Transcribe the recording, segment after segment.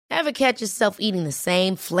Ever catch yourself eating the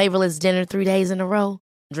same flavorless dinner 3 days in a row?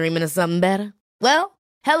 Dreaming of something better? Well,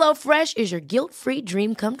 HelloFresh is your guilt-free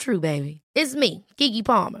dream come true, baby. It's me, Keke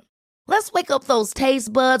Palmer. Let's wake up those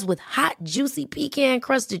taste buds with hot, juicy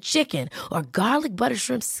pecan-crusted chicken or garlic butter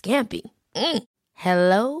shrimp scampi.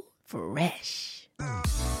 HelloFresh.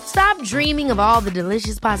 Stop dreaming of all the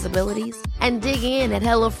delicious possibilities and dig in at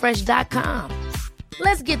HelloFresh.com.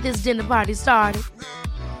 Let's get this dinner party started.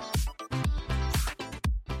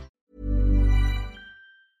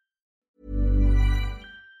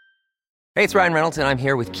 Hey, it's Ryan Reynolds, and I'm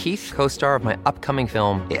here with Keith, co-star of my upcoming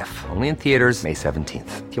film, If, only in theaters May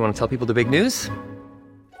 17th. Do you want to tell people the big news?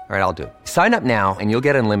 All right, I'll do it. Sign up now and you'll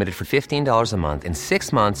get unlimited for $15 a month and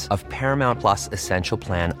 6 months of Paramount Plus Essential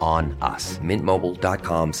Plan on us.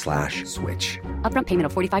 MintMobile.com/switch. Upfront payment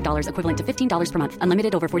of $45 equivalent to $15 per month.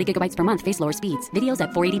 Unlimited over 40 gigabytes per month. Face lower speeds. Videos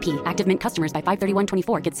at 480p. Active Mint customers by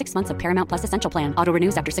 531.24 get 6 months of Paramount Plus Essential Plan. Auto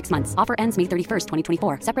renews after 6 months. Offer ends May 31st,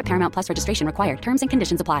 2024. Separate Paramount Plus registration required. Terms and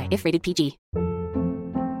conditions apply if rated PG.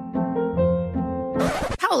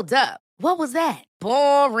 Hold up. What was that?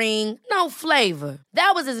 Boring. No flavor.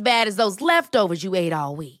 That was as bad as those leftovers you ate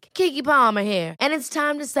all week. Keke Palmer here, and it's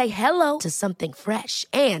time to say hello to something fresh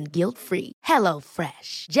and guilt-free.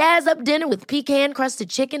 HelloFresh. Jazz up dinner with pecan-crusted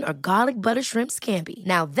chicken or garlic butter shrimp scampi.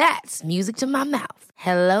 Now that's music to my mouth.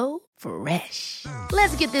 HelloFresh.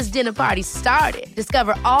 Let's get this dinner party started.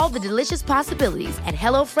 Discover all the delicious possibilities at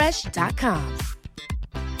HelloFresh.com.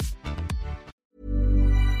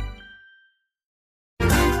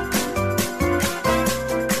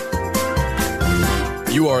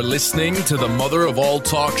 You are listening to the Mother of All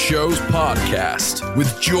Talk Shows podcast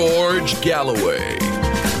with George Galloway.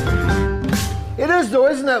 It is though,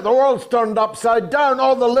 isn't it? The world's turned upside down.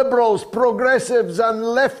 All the liberals, progressives and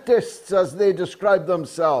leftists, as they describe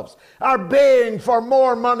themselves, are baying for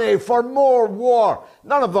more money, for more war.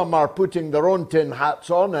 None of them are putting their own tin hats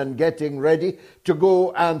on and getting ready to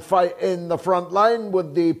go and fight in the front line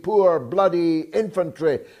with the poor bloody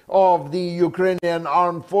infantry of the Ukrainian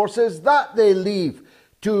armed forces. That they leave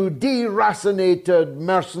to deracinated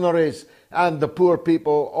mercenaries and the poor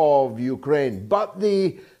people of Ukraine. But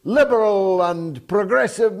the liberal and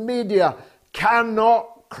progressive media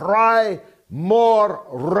cannot cry more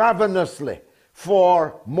ravenously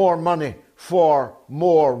for more money, for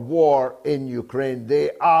more war in Ukraine.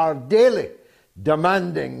 They are daily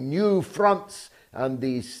demanding new fronts and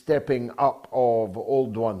the stepping up of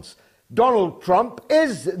old ones. Donald Trump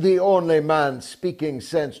is the only man speaking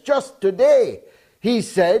sense. Just today, he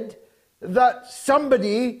said that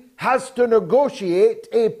somebody has to negotiate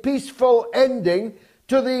a peaceful ending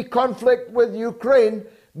to the conflict with Ukraine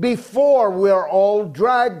before we're all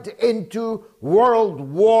dragged into World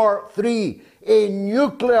War III, a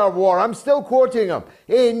nuclear war. I'm still quoting him.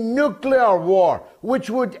 A nuclear war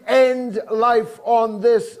which would end life on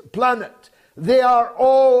this planet. They are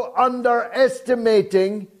all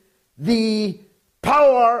underestimating the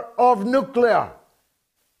power of nuclear.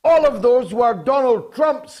 All of those were Donald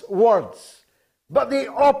Trump's words. But the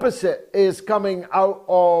opposite is coming out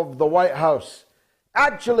of the White House.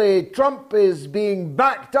 Actually, Trump is being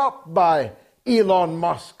backed up by Elon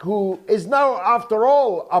Musk, who is now, after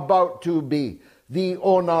all, about to be the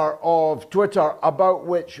owner of Twitter, about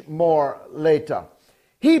which more later.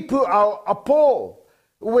 He put out a poll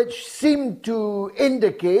which seemed to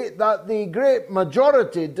indicate that the great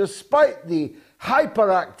majority, despite the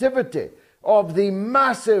hyperactivity of the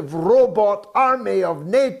massive robot army of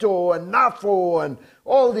NATO and NAFO and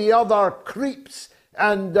all the other creeps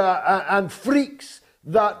and freaks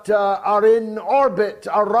that are in orbit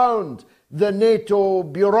around the NATO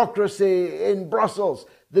bureaucracy in Brussels,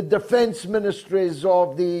 the defense ministries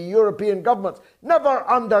of the European governments. Never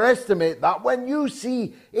underestimate that. When you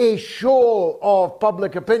see a shoal of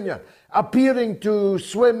public opinion appearing to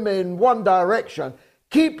swim in one direction,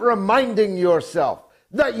 keep reminding yourself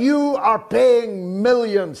that you are paying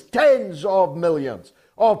millions, tens of millions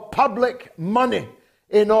of public money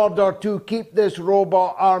in order to keep this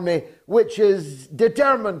robot army, which is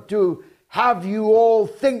determined to have you all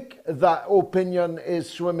think that opinion is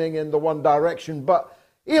swimming in the one direction. But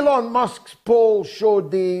Elon Musk's poll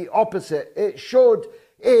showed the opposite. It showed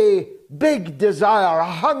a big desire, a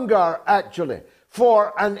hunger actually,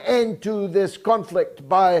 for an end to this conflict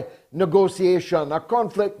by negotiation, a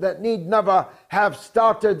conflict that need never have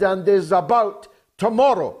started and is about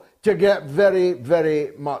tomorrow to get very,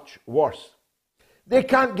 very much worse. They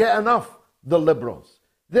can't get enough, the liberals.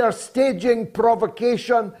 They're staging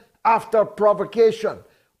provocation after provocation,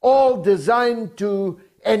 all designed to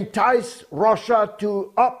entice Russia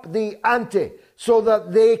to up the ante so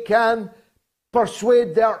that they can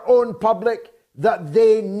persuade their own public that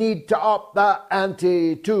they need to up that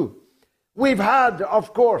ante too. We've had,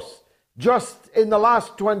 of course, just in the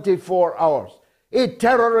last 24 hours, a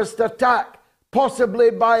terrorist attack,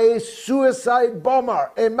 possibly by a suicide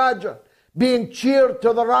bomber, imagine, being cheered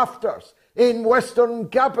to the rafters in Western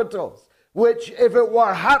capitals, which, if it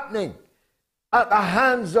were happening at the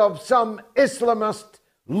hands of some Islamist,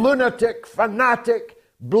 lunatic, fanatic,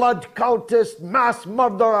 blood cultist, mass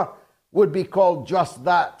murderer, would be called just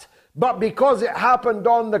that. But because it happened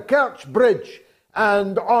on the Kerch Bridge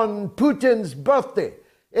and on Putin's birthday,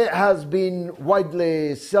 it has been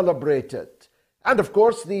widely celebrated. And of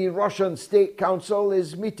course, the Russian State Council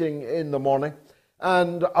is meeting in the morning,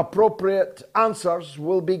 and appropriate answers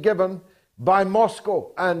will be given by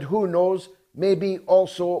Moscow, and who knows, maybe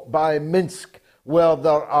also by Minsk, where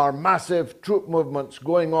there are massive troop movements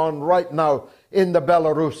going on right now in the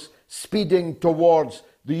Belarus, speeding towards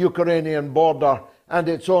the Ukrainian border, and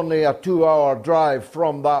it's only a 2-hour drive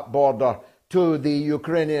from that border to the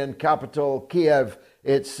Ukrainian capital, Kiev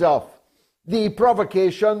itself. The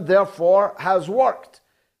provocation, therefore, has worked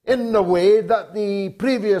in the way that the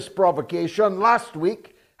previous provocation last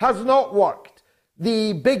week has not worked.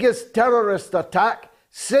 The biggest terrorist attack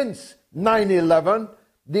since 9/11,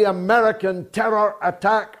 the American terror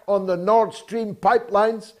attack on the Nord Stream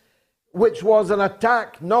pipelines, which was an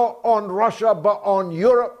attack not on Russia but on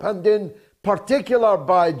Europe and in particular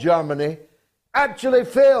by Germany, actually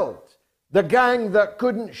failed. The gang that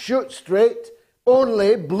couldn't shoot straight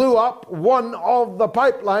only blew up one of the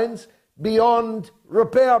pipelines beyond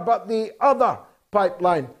repair, but the other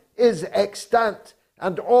pipeline is extant,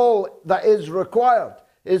 and all that is required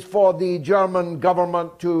is for the German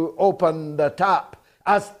government to open the tap,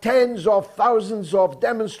 as tens of thousands of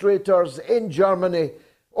demonstrators in Germany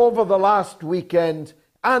over the last weekend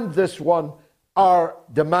and this one are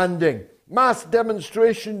demanding. Mass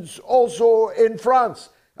demonstrations also in France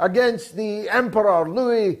against the Emperor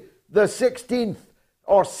Louis XVI,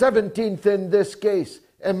 or 17th in this case,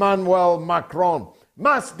 Emmanuel Macron.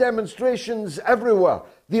 Mass demonstrations everywhere.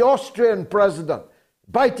 The Austrian president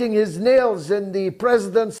biting his nails in the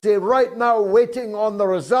presidency right now, waiting on the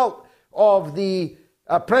result of the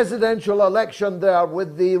presidential election there,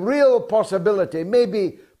 with the real possibility,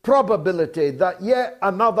 maybe probability, that yet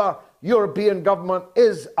another European government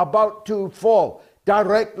is about to fall,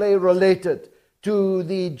 directly related to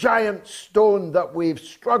the giant stone that we've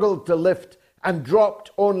struggled to lift and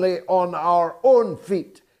dropped only on our own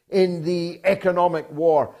feet in the economic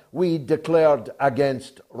war we declared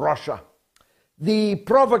against Russia. The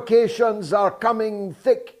provocations are coming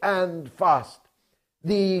thick and fast.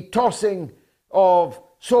 The tossing of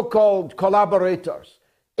so-called collaborators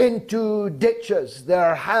into ditches,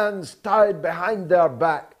 their hands tied behind their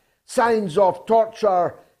back, signs of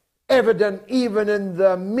torture evident even in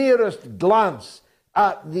the merest glance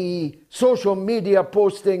at the social media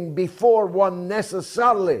posting before one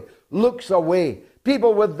necessarily looks away.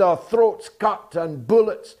 People with their throats cut and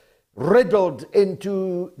bullets riddled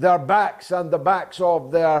into their backs and the backs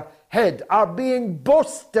of their head are being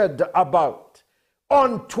boasted about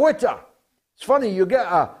on Twitter. It's funny, you get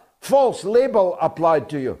a false label applied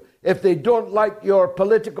to you if they don't like your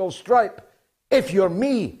political stripe. If you're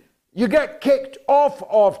me, you get kicked off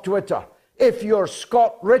of Twitter. If you're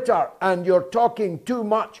Scott Ritter and you're talking too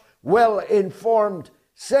much well-informed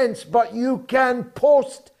sense, but you can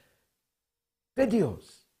post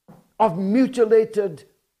videos of mutilated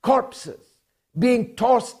corpses being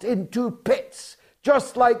tossed into pits,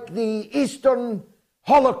 just like the Eastern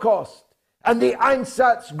Holocaust and the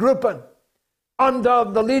Einsatzgruppen under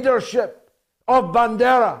the leadership of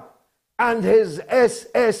Bandera and his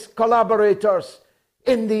SS collaborators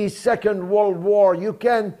in the Second World War. You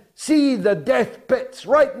can see the death pits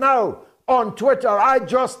right now on Twitter. I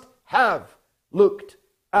just have looked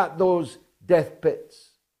at those death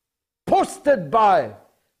pits, posted by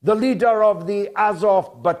the leader of the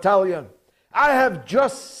Azov battalion. I have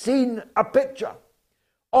just seen a picture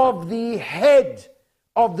of the head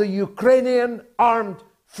of the Ukrainian armed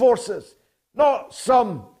forces, not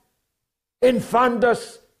some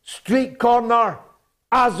infandus street corner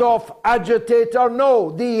Azov agitator,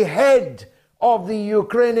 no, the head of the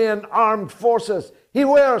Ukrainian armed forces. He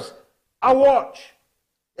wears a watch,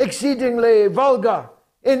 exceedingly vulgar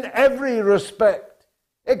in every respect,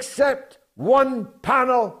 except one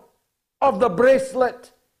panel of the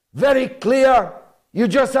bracelet, very clear, you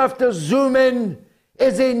just have to zoom in,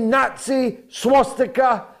 is a Nazi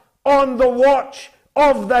swastika on the watch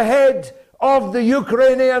of the head of the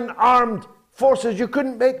Ukrainian armed forces. You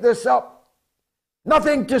couldn't make this up.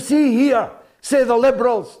 Nothing to see here, say the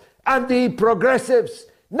liberals and the progressives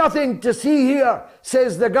Nothing to see here,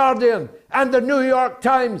 says The Guardian and the New York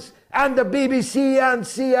Times and the BBC and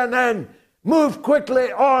CNN. Move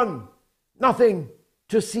quickly on. Nothing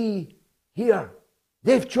to see here.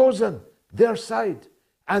 They've chosen their side,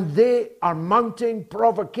 and they are mounting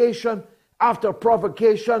provocation after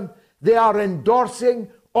provocation. They are endorsing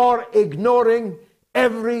or ignoring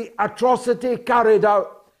every atrocity carried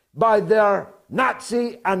out by their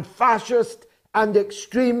Nazi and fascist and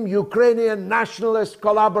extreme Ukrainian nationalist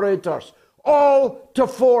collaborators, all to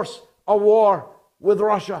force a war with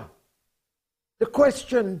Russia. The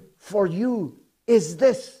question for you is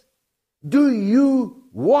this: do you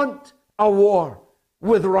want a war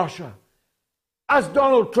with Russia? As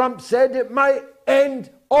Donald Trump said, it might end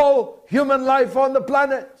all human life on the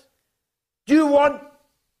planet. Do you want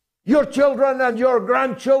your children and your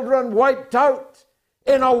grandchildren wiped out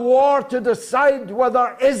in a war to decide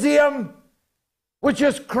whether Izium, which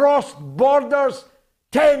has crossed borders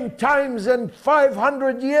 10 times in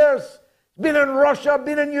 500 years, been in Russia,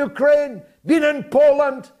 been in Ukraine, been in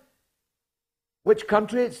Poland, which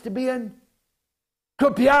country it's to be in?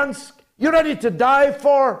 Kupiansk. You ready to die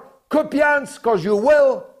for Kupiansk? Because you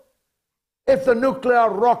will, if the nuclear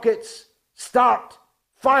rockets start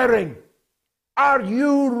firing. Are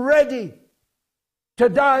you ready to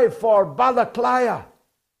die for Balaklia?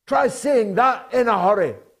 Try saying that in a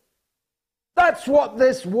hurry. That's what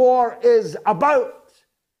this war is about.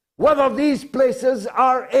 Whether these places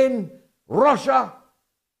are in Russia,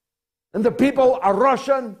 and the people are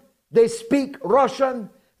Russian, they speak Russian,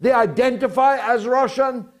 they identify as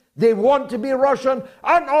Russian, they want to be Russian.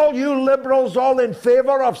 Aren't all you liberals all in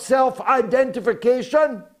favor of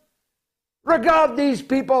self-identification? Regard these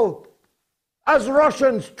people as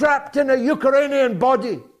Russians trapped in a Ukrainian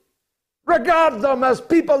body. Regard them as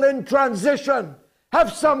people in transition.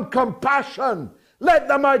 Have some compassion. Let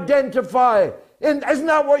them identify. Isn't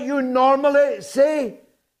that what you normally say?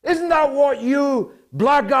 Isn't that what you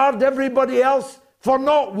blackguard everybody else for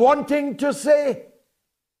not wanting to say?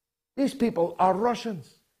 These people are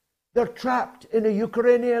Russians. They're trapped in a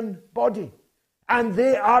Ukrainian body. And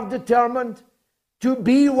they are determined to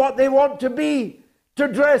be what they want to be, to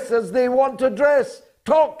dress as they want to dress,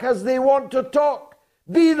 talk as they want to talk,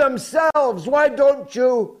 be themselves. Why don't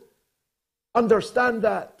you understand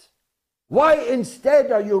that? Why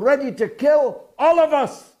instead are you ready to kill all of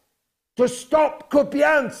us to stop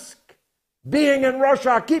Kupiansk being in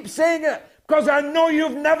Russia? I keep saying it because I know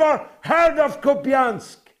you've never heard of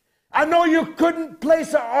Kupiansk. I know you couldn't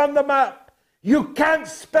place it on the map. You can't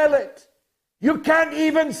spell it. You can't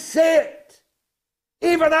even say it.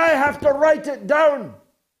 Even I have to write it down.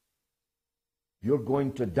 You're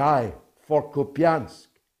going to die for Kupiansk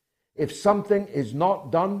if something is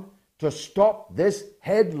not done to stop this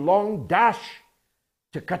headlong dash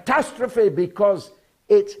to catastrophe, because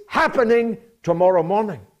it's happening tomorrow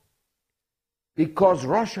morning. Because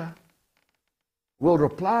Russia will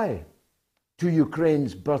reply to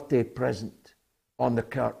Ukraine's birthday present on the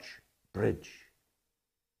Kerch Bridge.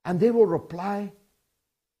 And they will reply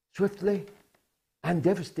swiftly and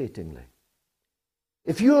devastatingly.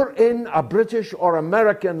 If you're in a British or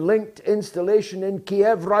American linked installation in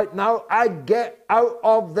Kiev right now, I'd get out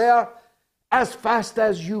of there as fast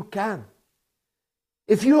as you can.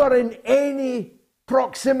 If you are in any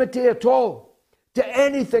proximity at all to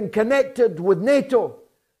anything connected with NATO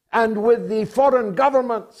and with the foreign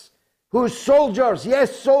governments whose soldiers,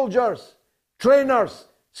 yes, soldiers, trainers,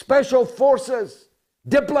 special forces,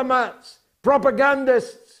 diplomats,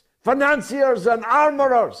 propagandists, financiers and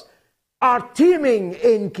armorers are teeming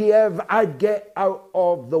in Kiev, I'd get out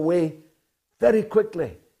of the way very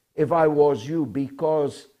quickly if I was you,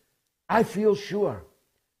 because I feel sure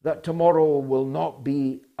that tomorrow will not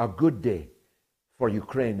be a good day for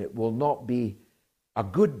Ukraine. It will not be a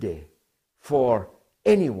good day for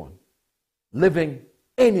anyone living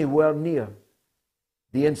anywhere near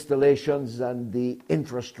the installations and the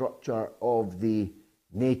infrastructure of the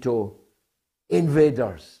NATO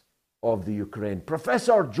invaders of the Ukraine.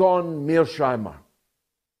 Professor John Mearsheimer,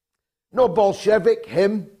 no Bolshevik,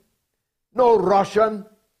 him, no Russian,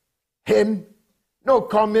 him, no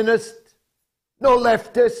communist, no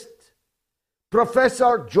leftist.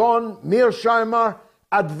 Professor John Mearsheimer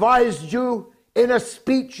advised you in a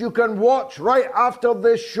speech you can watch right after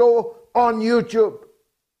this show on YouTube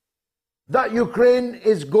that Ukraine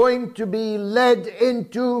is going to be led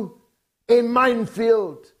into a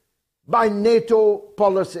minefield by NATO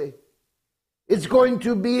policy. It's going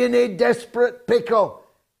to be in a desperate pickle,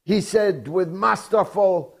 he said with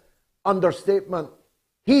masterful understatement.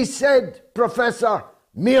 He said, Professor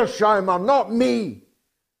Mearsheimer, not me,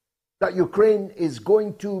 that Ukraine is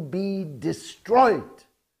going to be destroyed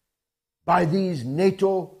by these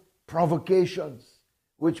NATO provocations,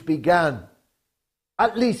 which began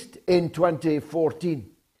at least in 2014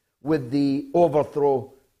 with the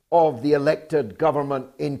overthrow of the elected government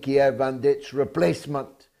in Kiev and its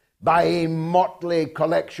replacement by a motley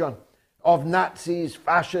collection of Nazis,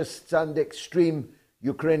 fascists, and extreme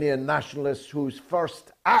Ukrainian nationalists whose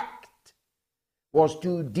first act was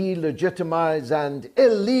to delegitimize and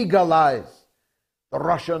illegalize the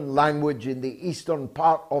Russian language in the eastern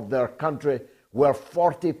part of their country, where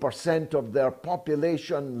 40% of their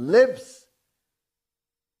population lives,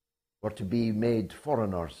 were to be made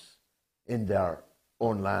foreigners in their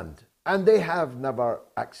own land. And they have never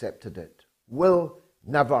accepted it, will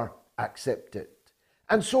never accept it.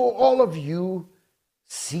 And so all of you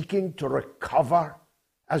seeking to recover,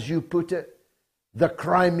 as you put it, the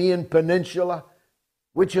Crimean Peninsula,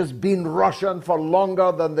 which has been Russian for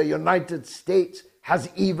longer than the United States has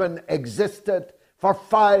even existed. For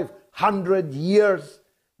 500 years,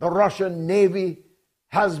 the Russian Navy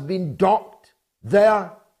has been docked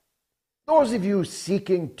there. Those of you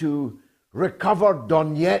seeking to recover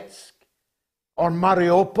Donetsk or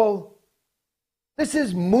Mariupol, this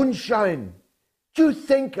is moonshine. Do you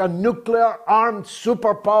think a nuclear-armed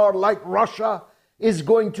superpower like Russia is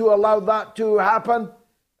going to allow that to happen?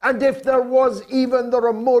 And if there was even the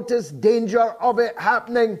remotest danger of it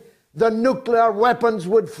happening, the nuclear weapons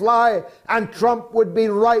would fly and Trump would be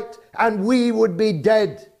right and we would be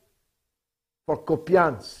dead. For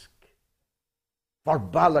Kupiansk, for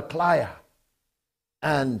Balaklia,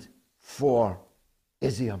 and for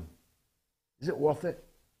Izium. Is it worth it?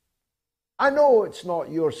 I know it's not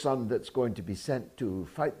your son that's going to be sent to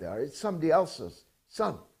fight there. It's somebody else's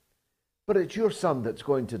son. But it's your son that's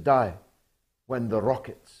going to die when the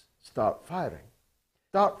rockets start firing.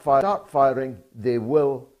 Start firing, they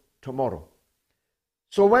will tomorrow.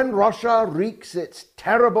 So when Russia wreaks its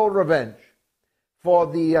terrible revenge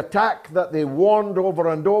for the attack that they warned over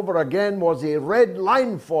and over again was a red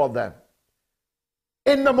line for them,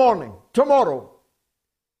 in the morning, tomorrow,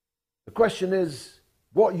 the question is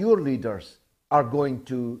what your leaders are going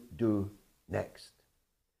to do next.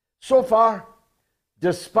 So far,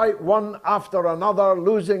 despite one after another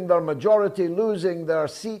losing their majority, losing their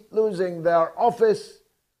seat, losing their office,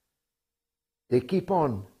 they keep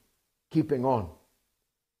on keeping on.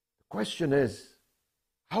 The question is,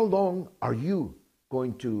 how long are you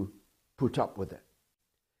going to put up with it?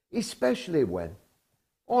 Especially when,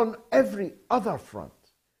 on every other front,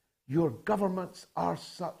 your governments are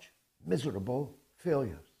such miserable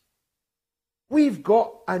failures. We've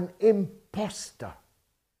got an imposter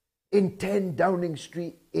in 10 Downing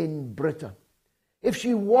Street in Britain. If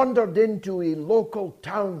she wandered into a local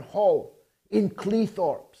town hall in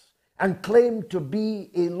Cleethorpes and claimed to be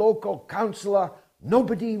a local councillor,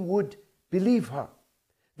 nobody would believe her.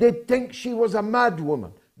 They'd think she was a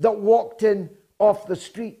madwoman that walked in off the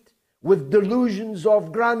street with delusions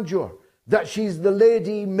of grandeur, that she's the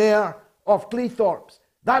lady mayor of Cleethorpes.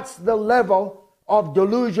 That's the level of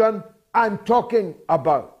delusion I'm talking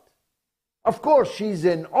about. Of course, she's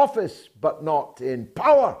in office, but not in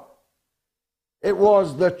power. It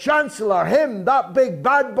was the Chancellor, him, that big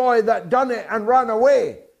bad boy that done it and ran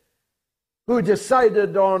away, who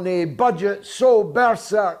decided on a budget so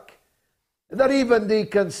berserk that even the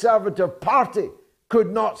Conservative Party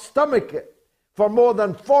could not stomach it for more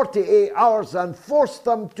than 48 hours and forced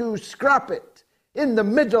them to scrap it in the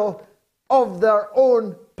middle of their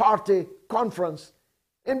own party conference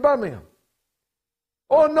in Birmingham.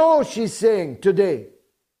 Oh no, she's saying today,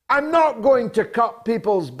 I'm not going to cut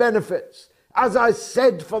people's benefits, as I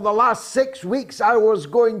said for the last 6 weeks I was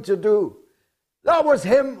going to do. That was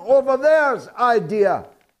him over there's idea,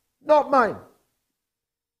 not mine.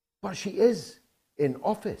 But she is in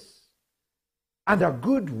office. And a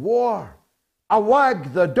good war, a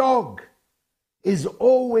wag the dog, is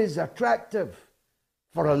always attractive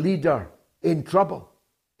for a leader in trouble,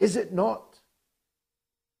 is it not?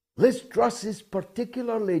 Liz Truss is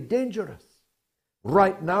particularly dangerous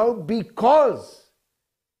right now because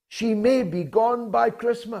she may be gone by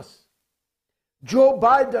Christmas. Joe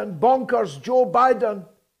Biden, bonkers Joe Biden,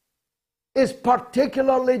 is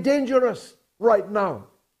particularly dangerous right now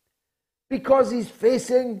because he's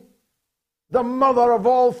facing the mother of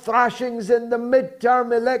all thrashings in the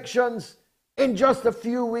midterm elections in just a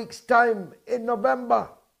few weeks' time in November.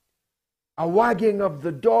 A wagging of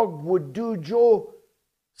the dog would do Joe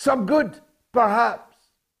some good, perhaps.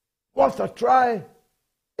 Worth a try,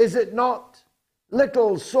 is it not?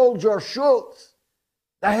 Little soldier Schultz,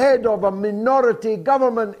 the head of a minority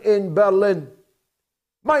government in Berlin,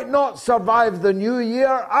 might not survive the new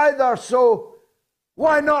year either, so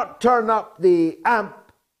why not turn up the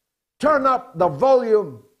amp Turn up the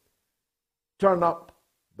volume. Turn up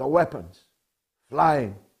the weapons,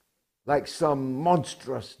 flying like some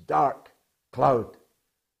monstrous dark cloud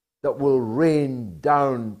that will rain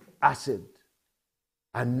down acid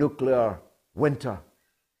and nuclear winter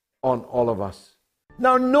on all of us.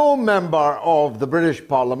 Now, no member of the British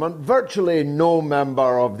Parliament, virtually no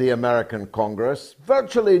member of the American Congress,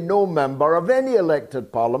 virtually no member of any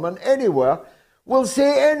elected parliament anywhere will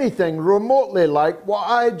say anything remotely like what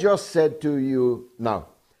I just said to you now.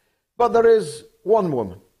 But there is one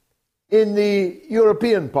woman in the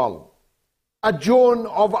European Parliament, a Joan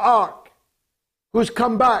of Arc, who's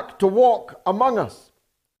come back to walk among us,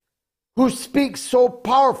 who speaks so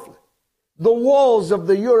powerfully. The walls of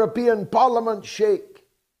the European Parliament shake.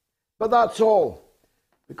 But that's all,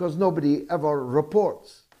 because nobody ever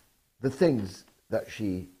reports the things that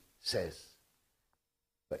she says.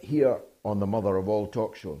 But here on the Mother of All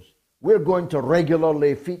Talk Shows, we're going to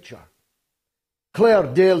regularly feature Claire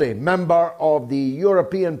Daly, member of the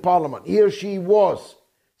European Parliament. Here she was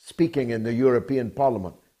speaking in the European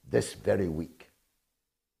Parliament this very week.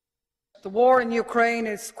 The war in Ukraine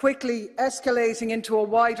is quickly escalating into a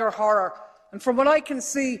wider horror, and from what I can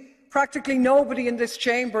see, practically nobody in this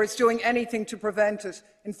chamber is doing anything to prevent it.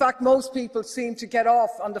 In fact, most people seem to get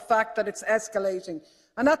off on the fact that it's escalating.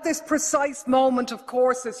 And at this precise moment, of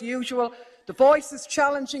course, as usual, the voices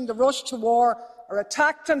challenging the rush to war are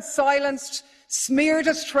attacked and silenced, smeared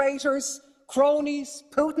as traitors, cronies,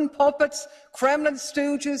 Putin puppets, Kremlin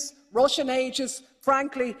stooges, Russian agents.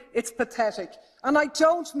 Frankly, it's pathetic. And I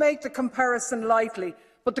don't make the comparison lightly,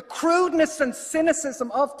 but the crudeness and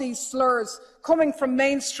cynicism of these slurs coming from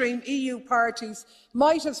mainstream EU parties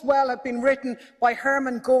might as well have been written by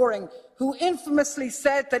Hermann Göring, who infamously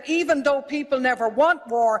said that even though people never want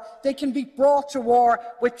war, they can be brought to war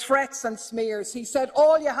with threats and smears. He said,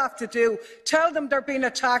 all you have to do, tell them they're being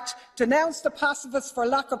attacked, denounce the pacifists for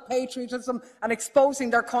lack of patriotism and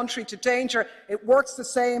exposing their country to danger. It works the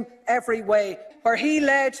same every way. Where he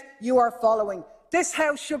led, you are following. This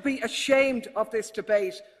House should be ashamed of this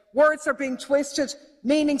debate. Words are being twisted,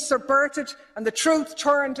 meaning subverted, and the truth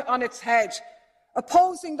turned on its head.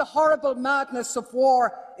 Opposing the horrible madness of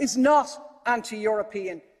war is not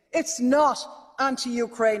anti-European. It's not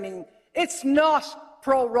anti-Ukrainian. It's not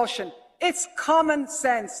pro-Russian. It's common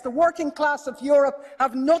sense. The working class of Europe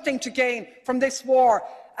have nothing to gain from this war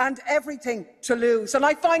and everything to lose. And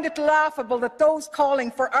I find it laughable that those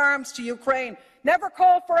calling for arms to Ukraine never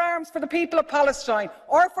call for arms for the people of Palestine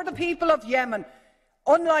or for the people of Yemen.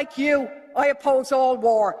 Unlike you, I oppose all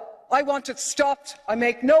war. I want it stopped. I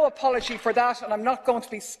make no apology for that, and I'm not going to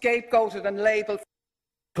be scapegoated and labelled.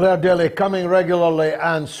 Claire Daly coming regularly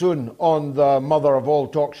and soon on the Mother of All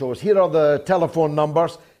Talk Shows. Here are the telephone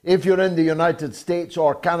numbers. If you're in the United States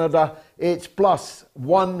or Canada, it's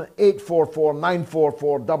 +1 844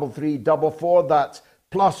 944 3344. That's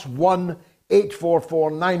 +1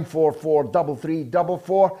 844 944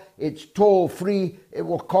 3344. It's toll free. It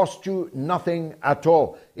will cost you nothing at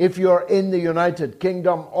all. If you're in the United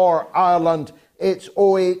Kingdom or Ireland, it's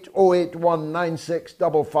 08 081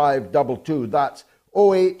 965522. That's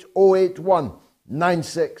 08 081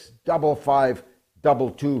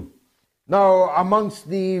 965522. Now, amongst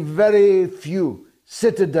the very few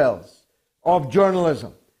citadels of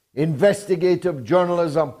journalism, investigative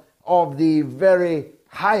journalism of the very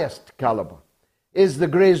highest caliber, is the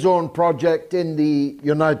Grey Zone Project in the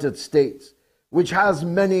United States, which has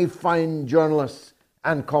many fine journalists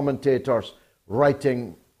and commentators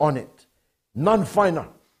writing on it. None finer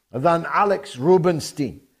than Alex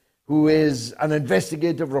Rubinstein, who is an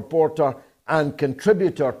investigative reporter and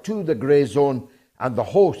contributor to the Grey Zone and the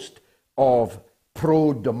host of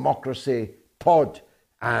Pro-Democracy Pod.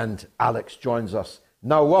 And Alex joins us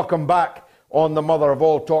now. Welcome back on the Mother of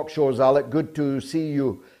All Talk Shows, Alex. Good to see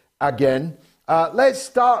you again. Let's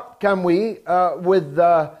start, can we, with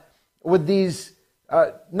these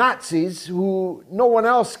Nazis who no one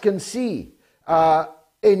else can see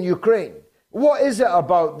in Ukraine. What is it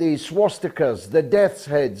about the swastikas, the death's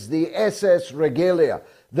heads, the SS regalia,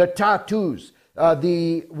 the tattoos,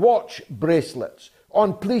 the watch bracelets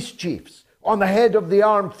on police chiefs, on the head of the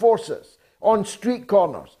armed forces, on street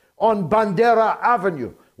corners, on Bandera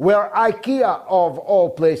Avenue, where IKEA, of all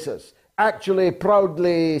places, actually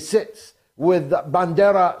proudly sits with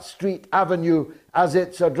Bandera Street Avenue as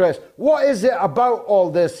its address? What is it about all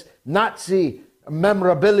this Nazi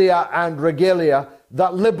memorabilia and regalia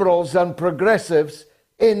that liberals and progressives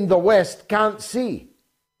in the West can't see?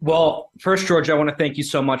 Well, first, George, I want to thank you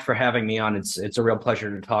so much for having me on. It's a real pleasure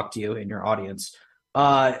to talk to you and your audience.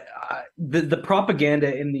 The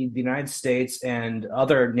propaganda in the United States and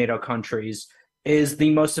other NATO countries is the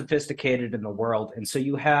most sophisticated in the world. And so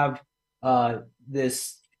you have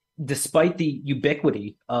this, despite the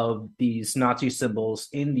ubiquity of these Nazi symbols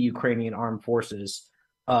in the Ukrainian armed forces,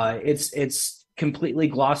 it's completely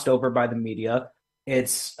glossed over by the media.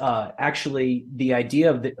 It's actually the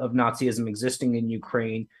idea of Nazism existing in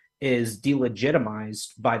Ukraine is delegitimized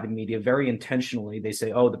by the media very intentionally. They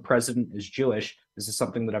say, oh, the president is Jewish. This is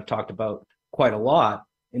something that I've talked about quite a lot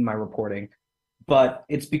in my reporting. But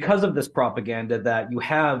it's because of this propaganda that you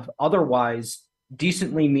have otherwise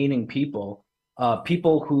decently meaning people,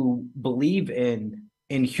 people who believe in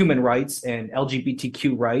human rights and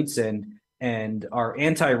LGBTQ rights and are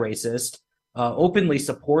anti-racist, openly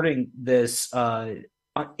supporting this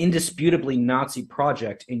indisputably Nazi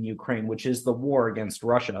project in Ukraine, which is the war against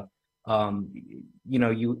Russia.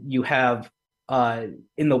 You have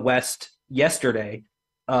in the West yesterday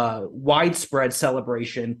widespread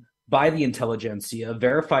celebration by the intelligentsia,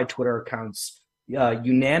 verified Twitter accounts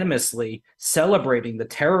unanimously celebrating the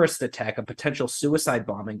terrorist attack, a potential suicide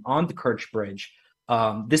bombing on the Kerch Bridge.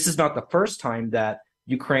 This is not the first time that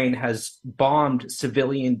Ukraine has bombed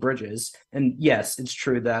civilian bridges. And yes, it's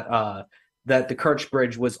true that that the Kerch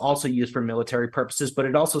Bridge was also used for military purposes, but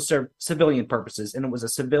it also served civilian purposes, and it was a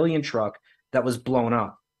civilian truck that was blown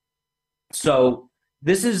up. So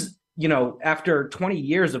this is, after 20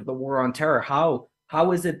 years of the war on terror, how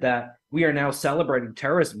is it that we are now celebrating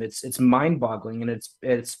terrorism? It's mind-boggling, and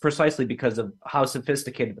it's precisely because of how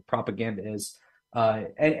sophisticated the propaganda is.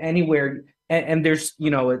 And there's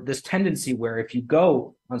this tendency where if you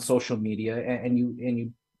go on social media and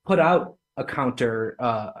you put out a counter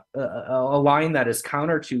a line that is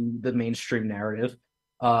counter to the mainstream narrative,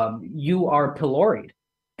 you are pilloried.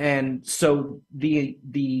 And so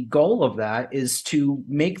the goal of that is to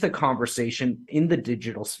make the conversation in the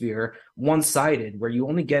digital sphere one-sided, where you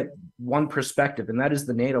only get one perspective, and that is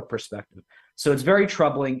the NATO perspective. So it's very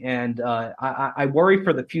troubling, and I worry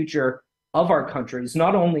for the future of our countries,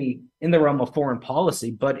 not only in the realm of foreign policy,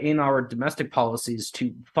 but in our domestic policies,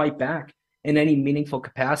 to fight back in any meaningful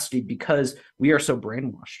capacity, because we are so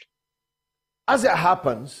brainwashed. As it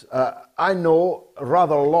happens, I know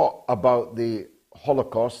rather a lot about the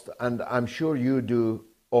Holocaust, and I'm sure you do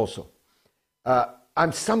also.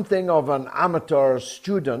 I'm something of an amateur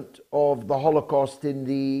student of the Holocaust in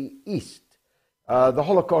the East. The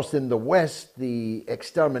Holocaust in the West, the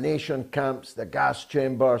extermination camps, the gas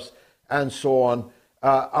chambers, and so on,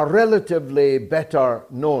 are relatively better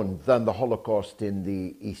known than the Holocaust in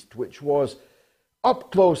the East, which was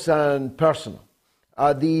up close and personal.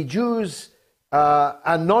 The Jews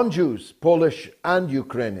and non-Jews, Polish and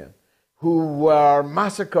Ukrainian, who were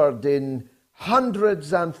massacred in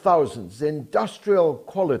hundreds and thousands, industrial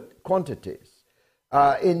quantities,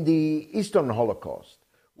 in the Eastern Holocaust,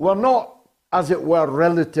 were not, as it were,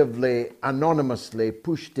 relatively anonymously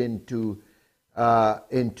pushed into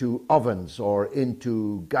ovens or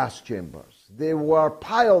into gas chambers. They were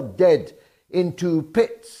piled dead into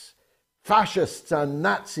pits. Fascists and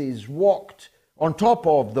Nazis walked on top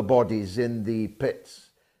of the bodies in the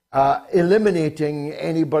pits, eliminating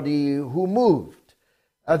anybody who moved.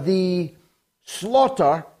 The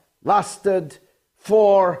slaughter lasted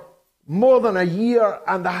for more than a year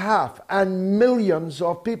and a half, and millions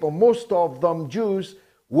of people, most of them Jews,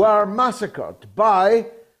 were massacred by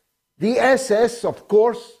the SS, of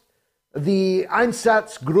course, the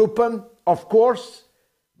Einsatzgruppen, of course,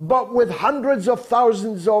 but with hundreds of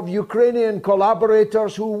thousands of Ukrainian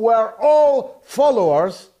collaborators who were all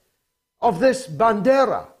followers of this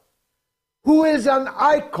Bandera, who is an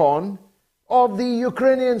icon of the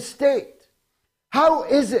Ukrainian state. How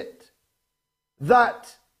is it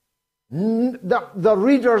that the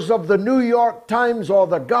readers of the New York Times or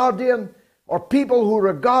the Guardian, or people who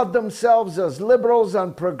regard themselves as liberals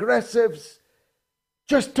and progressives,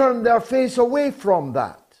 just turn their face away from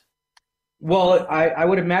that? Well, I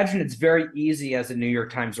would imagine it's very easy as a New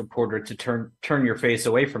York Times reporter to turn your face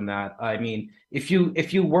away from that. I mean, if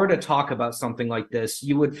you were to talk about something like this,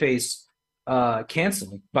 you would face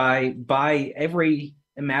canceling by every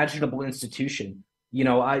imaginable institution.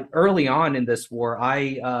 Early on in this war,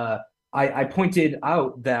 I pointed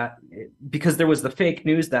out that because there was the fake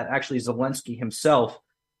news that actually Zelensky himself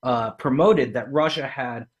promoted, that Russia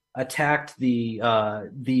had attacked the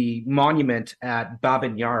monument at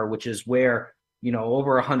Babin Yar, which is where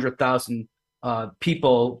over 100,000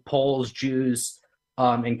 people, Poles, Jews,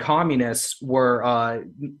 and communists were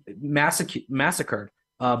massacred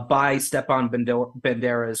by Stepan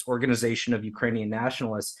Bandera's Organization of Ukrainian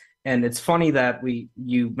Nationalists. And it's funny that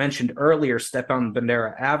you mentioned earlier Stepan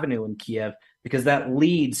Bandera Avenue in Kiev, because that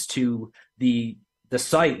leads to the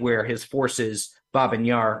site where his forces, Babin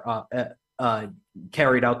Yar,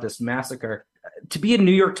 carried out this massacre. To be a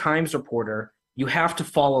New York Times reporter, you have to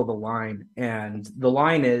follow the line, and the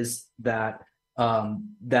line is that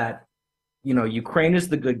Ukraine is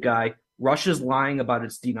the good guy. Russia's lying about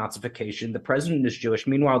its denazification. The president is Jewish.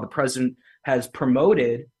 Meanwhile, the president has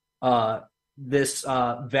promoted this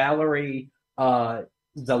Valery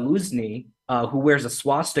Zaluzny, who wears a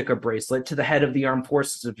swastika bracelet, to the head of the armed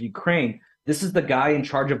forces of Ukraine. This is the guy in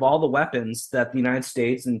charge of all the weapons that the United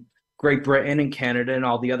States and Great Britain and Canada and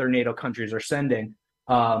all the other NATO countries are sending.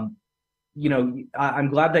 I'm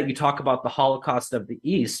glad that you talk about the Holocaust of the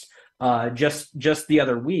East. Just the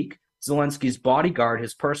other week, Zelensky's bodyguard,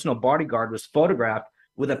 his personal bodyguard, was photographed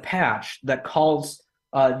with a patch that calls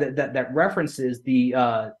that references the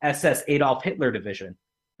SS Adolf Hitler Division,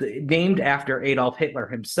 named after Adolf Hitler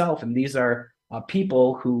himself. And these are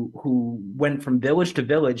people who went from village to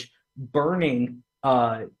village burning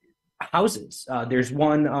houses. There's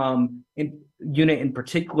one unit in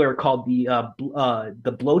particular called the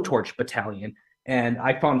Blowtorch Battalion, and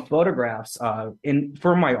I found photographs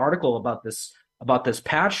for my article about this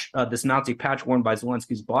patch, this Nazi patch worn by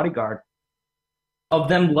Zelensky's bodyguard, of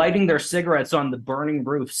them lighting their cigarettes on the burning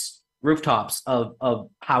rooftops of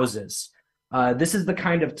houses. This is the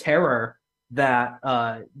kind of terror that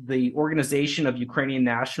the Organization of Ukrainian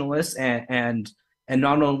Nationalists and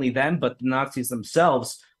not only them, but the Nazis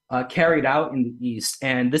themselves carried out in the East.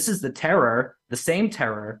 And this is the same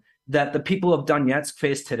terror that the people of Donetsk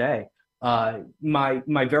face today.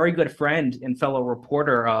 My very good friend and fellow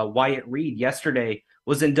reporter, Wyatt Reed, yesterday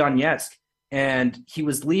was in Donetsk, and he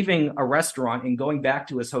was leaving a restaurant and going back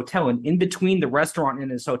to his hotel. And in between the restaurant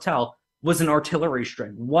and his hotel was an artillery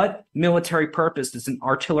strike. What military purpose does an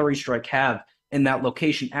artillery strike have in that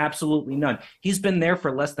location? Absolutely none. He's been there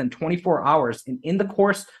for less than 24 hours. And in the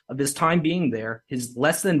course of his time being there, his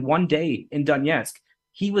less than 1 day in Donetsk,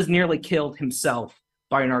 he was nearly killed himself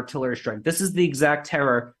by an artillery strike. This is the exact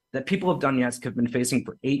terror that people of Donetsk have been facing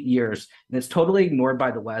for 8 years, and it's totally ignored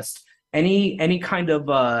by the West. Any kind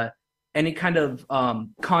of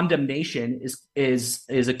condemnation is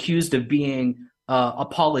accused of being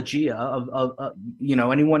apologia of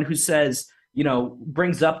anyone who says,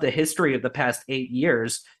 brings up the history of the past 8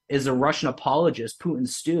 years is a Russian apologist,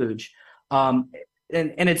 Putin's stooge. And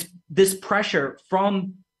it's this pressure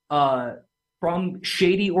from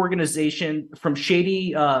shady organization, from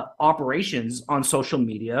shady operations on social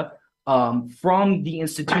media, from the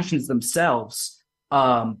institutions themselves,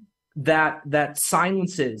 that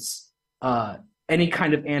silences any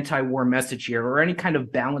kind of anti-war message here or any kind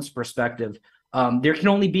of balanced perspective. There can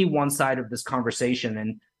only be one side of this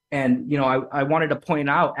conversation, and I wanted to point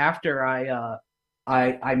out, after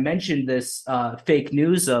I mentioned this fake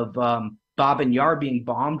news of Babin Yar being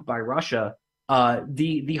bombed by Russia,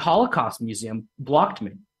 the Holocaust Museum blocked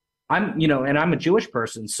me. I'm a Jewish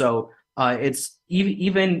person, so it's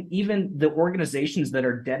even the organizations that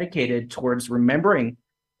are dedicated towards remembering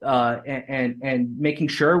and making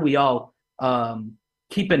sure we all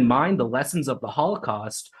keep in mind the lessons of the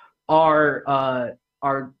Holocaust are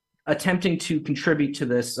attempting to contribute to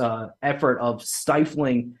this effort of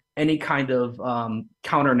stifling any kind of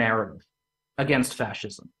counter narrative against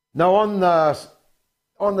fascism. Now, on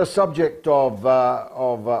the subject of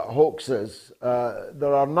hoaxes,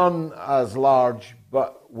 there are none as large,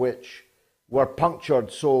 but which were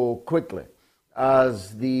punctured so quickly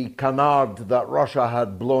as the canard that Russia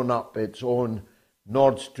had blown up its own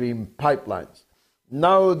Nord Stream pipelines.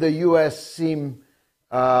 Now the US seem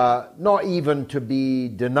not even to be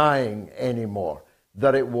denying anymore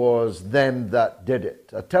that it was them that did it.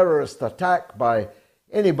 A terrorist attack by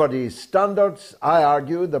anybody's standards, I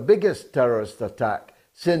argue, the biggest terrorist attack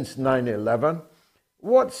since 9/11.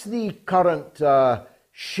 What's the current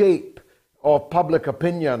shape of public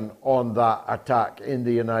opinion on that attack in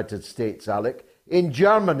the United States, Alec? In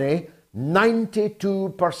Germany,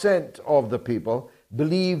 92% of the people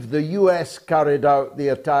believe the US carried out the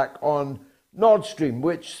attack on Nord Stream,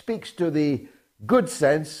 which speaks to the good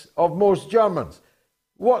sense of most Germans.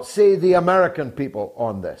 What say the American people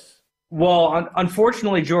on this? Well,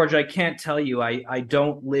 unfortunately, George, I can't tell you. I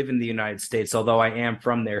don't live in the United States, although I am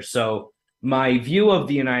from there. So my view of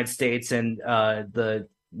the United States and the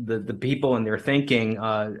people and their thinking,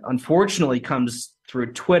 unfortunately, comes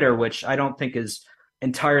through Twitter, which I don't think is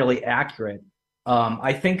entirely accurate.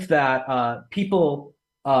 I think that people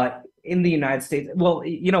in the United States, well,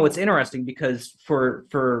 it's interesting because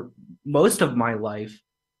for most of my life,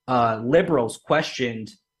 liberals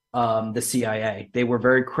questioned the CIA. They were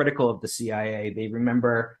very critical of the CIA. They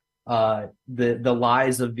remember the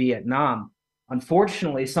lies of Vietnam.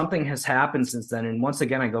 Unfortunately, something has happened since then. And once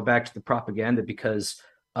again, I go back to the propaganda because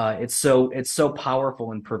It's so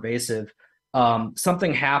powerful and pervasive.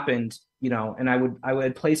 Something happened, and I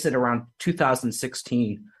would place it around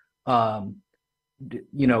 2016. When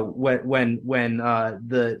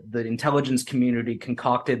the intelligence community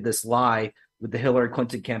concocted this lie with the Hillary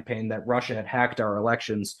Clinton campaign that Russia had hacked our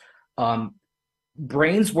elections.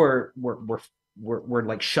 Brains were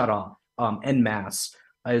like shut off en masse.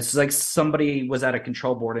 It's like somebody was at a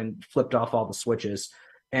control board and flipped off all the switches.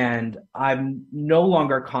 And I'm no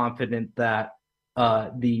longer confident that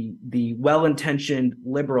the well-intentioned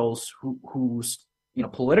liberals whose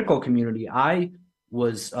political community I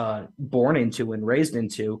was born into and raised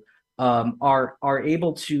into are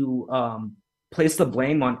able to place the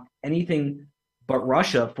blame on anything but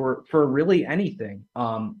Russia for really anything.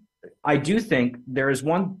 I do think there is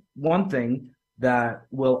one thing that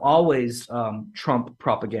will always trump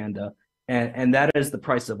propaganda, and that is the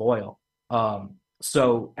price of oil.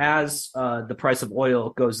 So as the price of oil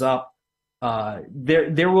goes up,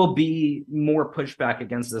 there will be more pushback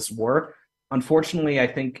against this war. Unfortunately, I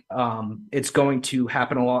think it's going to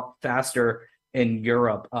happen a lot faster in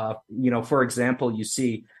Europe. For example, you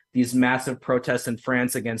see these massive protests in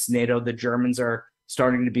France against NATO. The Germans are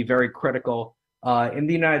starting to be very critical. In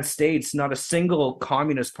the United States, not a single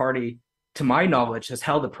communist party, to my knowledge, has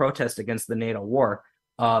held a protest against the NATO war.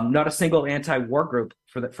 Not a single anti-war group,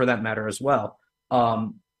 for that matter, as well.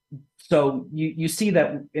 So you see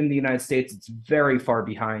that in the United States, it's very far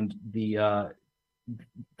behind the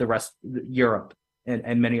rest, Europe,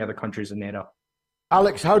 and many other countries in NATO.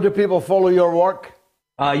 Alex, how do people follow your work?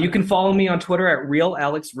 You can follow me on Twitter at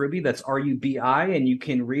RealAlexRuby. That's RUBI, and you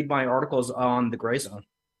can read my articles on the Gray Zone.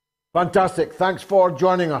 Fantastic. Thanks for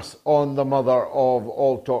joining us on the mother of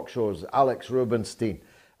all talk shows, Alex Rubinstein.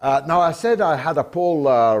 Now, I said I had a poll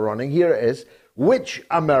running. Here it is. Which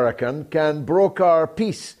American can broker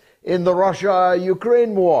peace in the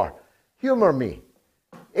Russia-Ukraine war? Humor me.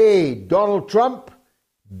 A, Donald Trump.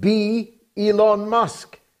 B, Elon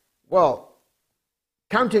Musk. Well,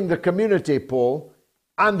 counting the community poll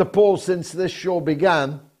and the poll since this show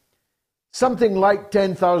began, something like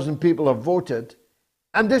 10,000 people have voted.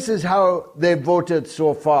 And this is how they've voted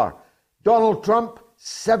so far. Donald Trump,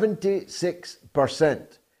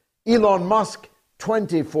 76%. Elon Musk,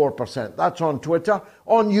 24%. That's on Twitter.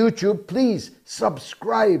 On YouTube, please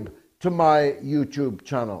subscribe to my YouTube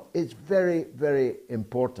channel. It's very, very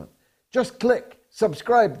important. Just click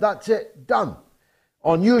subscribe. That's it. Done.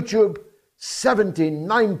 On YouTube,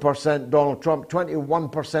 79% Donald Trump,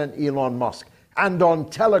 21% Elon Musk. And on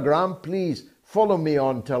Telegram, please follow me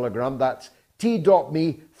on Telegram. That's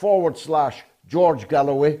t.me/George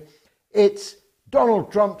Galloway. It's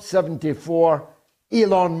Donald Trump 74,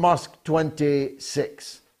 Elon Musk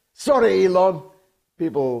 26. Sorry, Elon.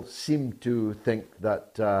 People seem to think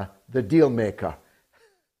that the deal maker,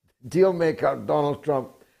 Donald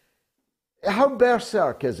Trump, how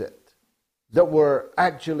berserk is it that we're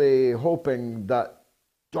actually hoping that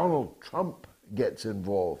Donald Trump gets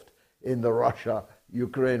involved in the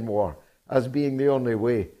Russia-Ukraine war as being the only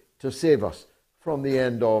way to save us from the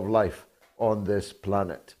end of life on this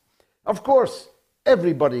planet? Of course,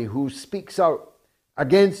 everybody who speaks out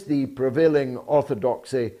against the prevailing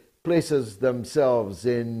orthodoxy places themselves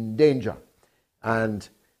in danger. And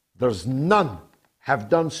there's none have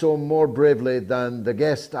done so more bravely than the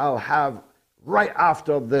guest I'll have right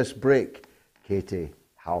after this break, Katie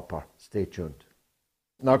Halper. Stay tuned.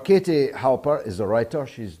 Now, Katie Halper is a writer.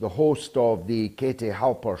 She's the host of the Katie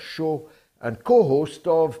Halper Show and co-host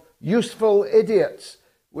of Useful Idiots,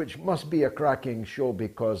 which must be a cracking show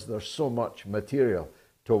because there's so much material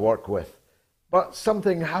to work with. But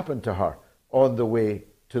something happened to her on the way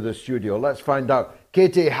to the studio. Let's find out.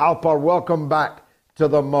 Katie Halper, welcome back to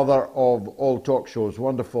the mother of all talk shows.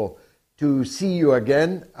 Wonderful to see you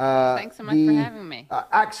again. Thanks so much for having me. The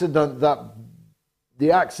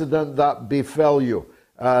accident that befell you,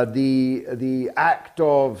 the act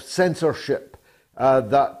of censorship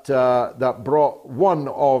that brought one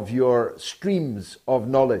of your streams of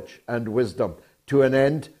knowledge and wisdom to an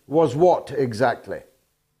end was what exactly?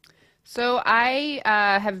 So I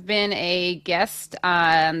have been a guest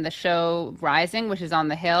on the show Rising, which is on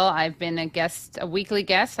the Hill. I've been a weekly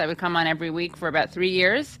guest. I would come on every week for about 3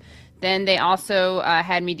 years. Then they also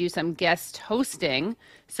had me do some guest hosting,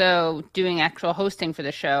 so doing actual hosting for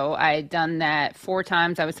the show. I had done that 4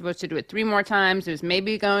 times. I was supposed to do it 3 more times. It was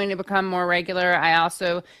maybe going to become more regular. I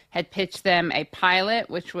also had pitched them a pilot,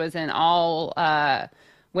 which was an all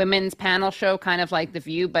women's panel show, kind of like The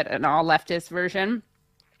View, but an all leftist version.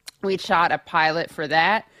 We'd shot a pilot for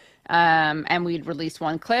that, and we'd released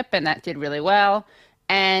 1 clip, and that did really well.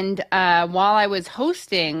 And while I was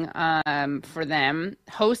hosting for them,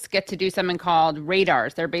 hosts get to do something called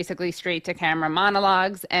radars. They're basically straight to camera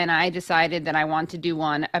monologues. And I decided that I want to do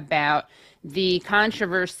one about the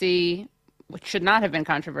controversy, which should not have been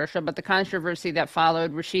controversial, but the controversy that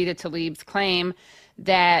followed Rashida Tlaib's claim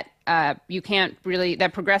that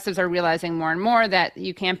that progressives are realizing more and more that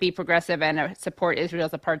you can't be progressive and support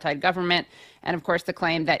Israel's apartheid government. And of course, the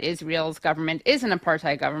claim that Israel's government is an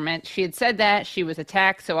apartheid government. She had said that, she was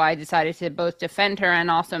attacked, so I decided to both defend her and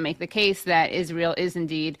also make the case that Israel is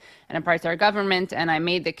indeed an apartheid government. And I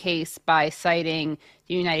made the case by citing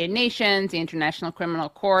the United Nations, the International Criminal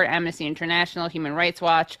Court, Amnesty International, Human Rights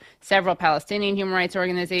Watch, several Palestinian human rights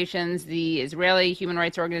organizations, the Israeli human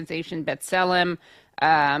rights organization B'Tselem,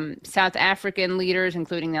 South African leaders,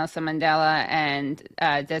 including Nelson Mandela and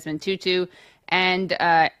Desmond Tutu, and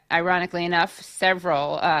ironically enough,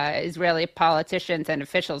 several Israeli politicians and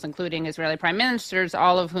officials, including Israeli prime ministers,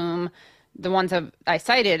 all of whom, the ones I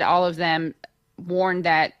cited, all of them warned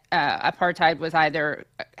that apartheid was either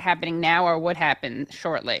happening now or would happen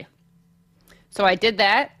shortly. So I did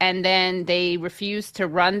that, and then they refused to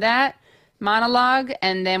run that monologue.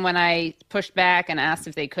 And then when I pushed back and asked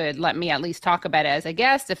if they could let me at least talk about it as a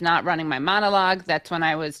guest, if not running my monologue, that's when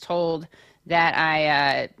I was told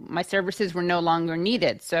that my services were no longer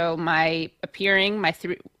needed. So my appearing,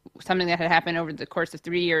 something that had happened over the course of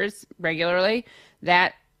 3 years regularly,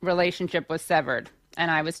 that relationship was severed. And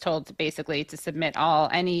I was told basically to submit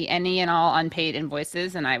any and all unpaid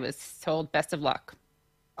invoices, and I was told best of luck.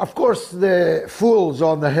 Of course, the fools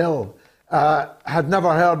on the Hill had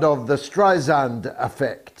never heard of the Streisand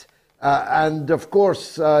effect. And of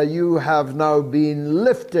course, you have now been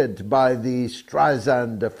lifted by the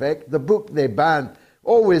Streisand effect. The book they ban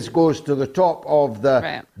always goes to the top of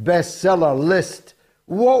the bestseller list.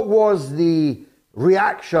 What was the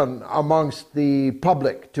reaction amongst the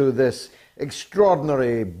public to this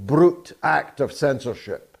extraordinary, brute act of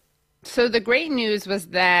censorship? So the great news was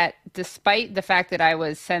that despite the fact that I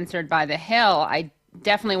was censored by the Hill, I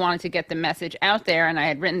definitely wanted to get the message out there, and I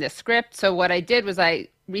had written the script. So what I did was I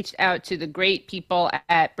reached out to the great people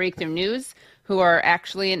at Breakthrough News, who are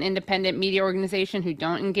actually an independent media organization who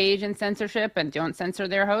don't engage in censorship and don't censor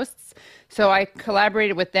their hosts. So I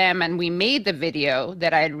collaborated with them, and we made the video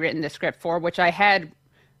that I had written the script for, which I had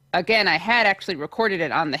actually recorded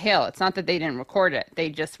it on the Hill. It's not that they didn't record it. They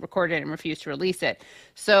just recorded it and refused to release it.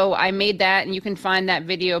 So I made that, and you can find that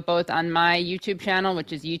video both on my YouTube channel,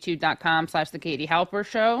 which is youtube.com/The Katie Halper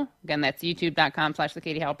Show. Again, that's youtube.com/The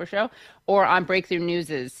Katie Halper Show, or on Breakthrough News'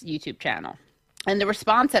 YouTube channel. And the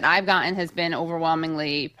response that I've gotten has been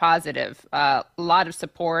overwhelmingly positive. A lot of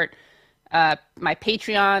support. My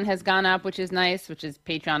Patreon has gone up, which is nice, which is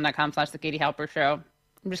patreon.com/The Katie Halper Show.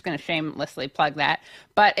 I'm just going to shamelessly plug that.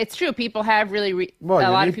 But it's true. People have really, a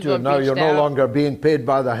lot of people have reached out. Now you're no longer being paid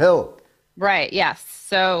by the Hill. Right, yes.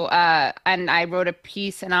 So, and I wrote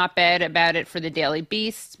an op-ed about it for the Daily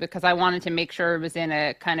Beast because I wanted to make sure it was in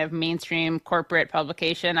a kind of mainstream corporate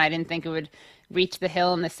publication. I didn't think it would reach the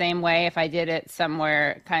Hill in the same way if I did it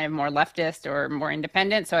somewhere kind of more leftist or more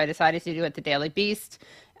independent. So I decided to do it at the Daily Beast.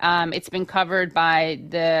 It's been covered by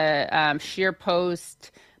the Sheer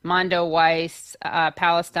Post, Mondo Weiss,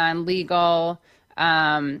 Palestine Legal,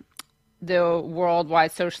 the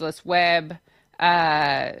Worldwide Socialist Web.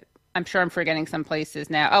 I'm sure I'm forgetting some places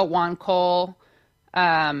now. Oh, Juan Cole.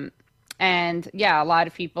 And yeah, a lot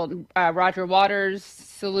of people. Roger Waters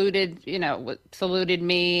saluted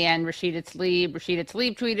me, and Rashida Tlaib. Rashida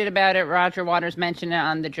Tlaib tweeted about it. Roger Waters mentioned it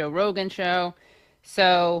on the Joe Rogan show.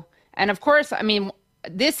 So, and of course, I mean,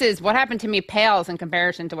 this is what happened to me pales in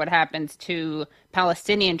comparison to what happens to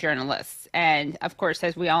Palestinian journalists. And of course,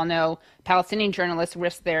 as we all know, Palestinian journalists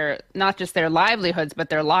risk not just their livelihoods, but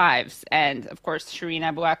their lives. And of course, Shireen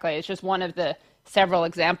Abu Akleh is just one of the several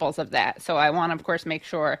examples of that. So I want to, of course, make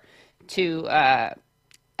sure to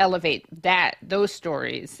elevate those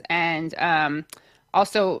stories. And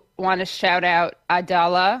also want to shout out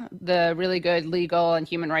Adala, the really good legal and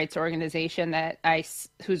human rights organization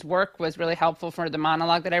whose work was really helpful for the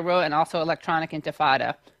monologue that I wrote, and also Electronic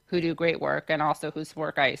Intifada, who do great work, and also whose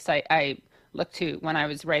work I looked to when I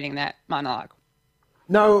was writing that monologue.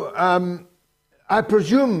 Now, I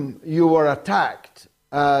presume you were attacked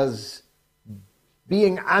as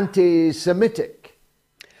being anti-Semitic.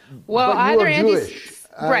 Well, but you are Jewish.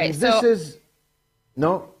 Right.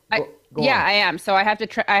 Go on. I am. So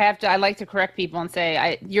I like to correct people and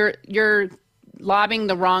say, you're lobbing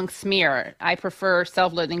the wrong smear. I prefer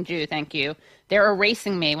self-loathing Jew. Thank you. They're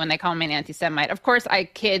erasing me when they call me an anti-Semite. Of course, I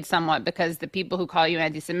kid somewhat because the people who call you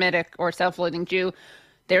anti-Semitic or self-loathing Jew,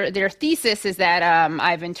 their thesis is that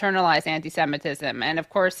I've internalized anti-Semitism. And of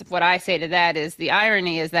course, what I say to that is the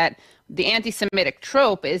irony is that the anti-Semitic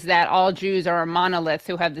trope is that all Jews are a monolith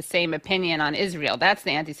who have the same opinion on Israel. That's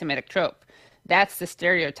the anti-Semitic trope. That's the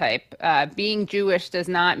stereotype. Being Jewish does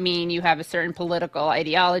not mean you have a certain political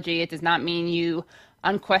ideology. It does not mean you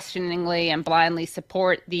unquestioningly and blindly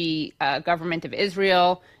support the government of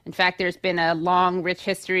Israel. In fact, there's been a long, rich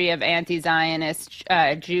history of anti-Zionist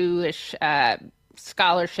Jewish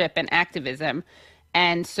scholarship and activism.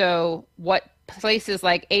 And so what places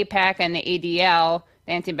like AIPAC and the ADL,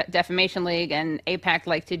 the Anti-Defamation League, and AIPAC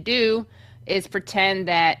like to do is pretend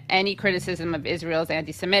that any criticism of Israel is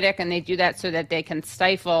anti-Semitic, and they do that so that they can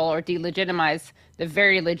stifle or delegitimize the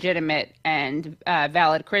very legitimate and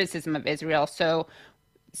valid criticism of Israel. So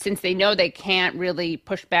since they know they can't really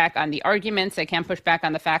push back on the arguments, they can't push back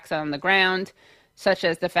on the facts on the ground, such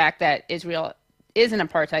as the fact that Israel is an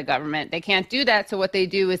apartheid government, they can't do that. So what they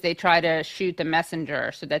do is they try to shoot the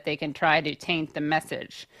messenger so that they can try to taint the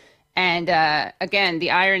message. And again,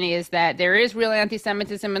 the irony is that there is real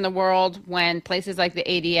anti-Semitism in the world when places like the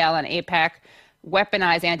ADL and AIPAC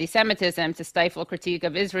weaponize anti-Semitism to stifle critique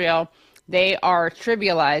of Israel. They are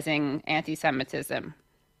trivializing anti-Semitism.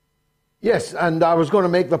 Yes, and I was going to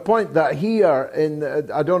make the point that here,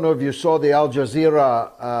 I don't know if you saw the Al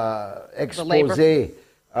Jazeera expose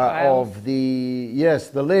of the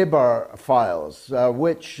Labour files,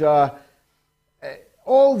 which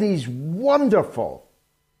all these wonderful,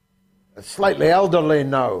 slightly elderly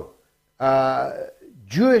now,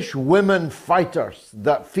 Jewish women fighters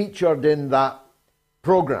that featured in that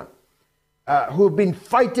program, who have been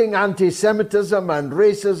fighting anti-Semitism and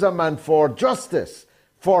racism and for justice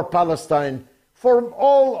for Palestine for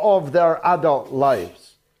all of their adult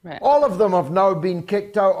lives. Right. All of them have now been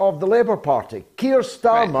kicked out of the Labour Party. Keir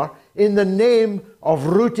Starmer, in the name of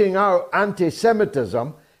rooting out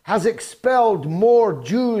anti-Semitism, has expelled more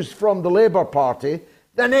Jews from the Labour Party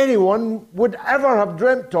than anyone would ever have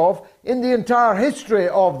dreamt of in the entire history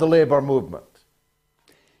of the Labour movement.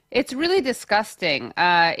 It's really disgusting.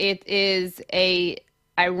 It is a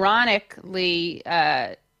ironically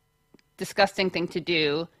disgusting thing to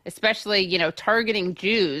do, especially, targeting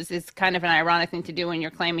Jews is kind of an ironic thing to do when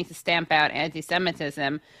you're claiming to stamp out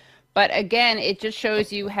anti-Semitism. But again, it just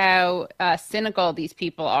shows you how cynical these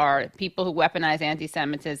people are, people who weaponize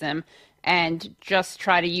anti-Semitism and just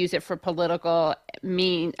try to use it for political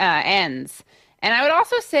ends. And I would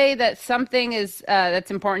also say that something is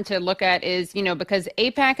that's important to look at is, because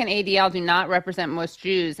AIPAC and ADL do not represent most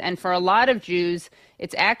Jews. And for a lot of Jews,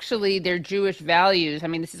 it's actually their Jewish values. I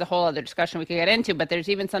mean, this is a whole other discussion we could get into, but there's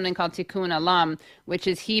even something called Tikkun Olam, which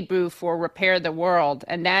is Hebrew for repair the world.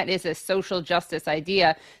 And that is a social justice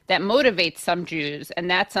idea that motivates some Jews. And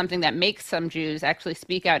that's something that makes some Jews actually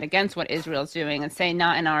speak out against what Israel's doing and say,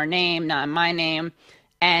 not in our name, not in my name.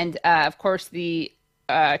 And of course, the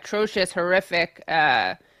atrocious, horrific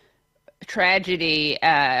tragedy,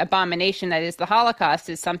 abomination that is the Holocaust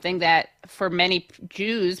is something that for many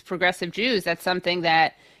Jews, progressive Jews, that's something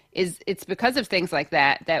that it's because of things like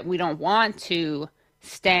that we don't want to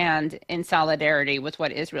stand in solidarity with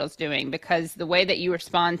what Israel's doing, because the way that you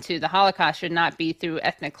respond to the Holocaust should not be through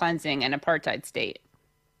ethnic cleansing and apartheid state.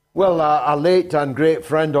 Well, a late and great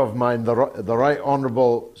friend of mine, the Right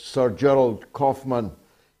Honourable Sir Gerald Kaufman,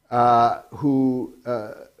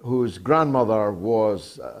 whose grandmother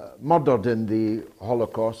was murdered in the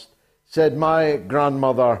Holocaust, said, my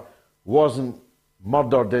grandmother wasn't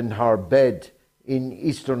murdered in her bed in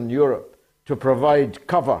Eastern Europe to provide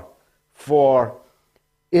cover for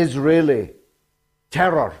Israeli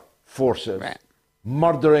terror forces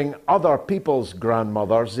murdering other people's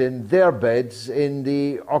grandmothers in their beds in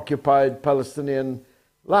the occupied Palestinian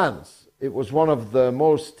lands. It was one of the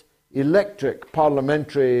most electric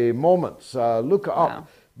parliamentary moments. Look it up.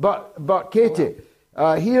 Wow. But Katie,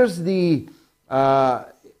 here's the other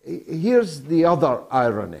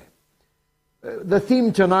irony. The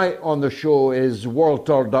theme tonight on the show is world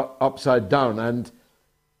turned upside down, and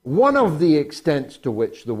one of the extents to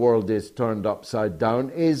which the world is turned upside down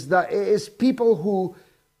is that it is people who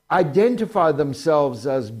identify themselves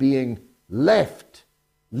as being left,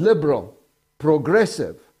 liberal,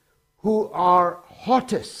 progressive, who are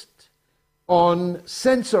hottest on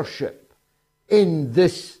censorship in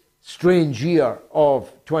this strange year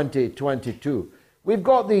of 2022. We've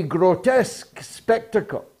got the grotesque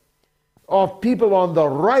spectacle of people on the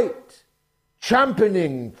right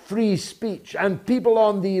championing free speech and people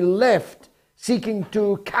on the left seeking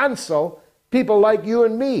to cancel people like you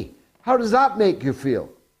and me. How does that make you feel?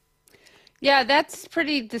 Yeah, that's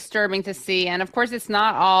pretty disturbing to see. And of course, it's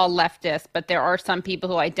not all leftist, but there are some people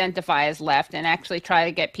who identify as left and actually try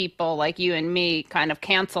to get people like you and me kind of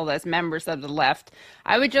canceled as members of the left.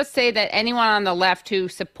 I would just say that anyone on the left who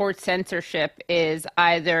supports censorship is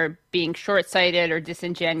either being short-sighted or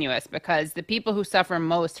disingenuous, because the people who suffer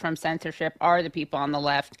most from censorship are the people on the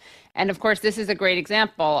left. And of course, this is a great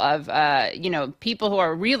example of, people who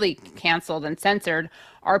are really canceled and censored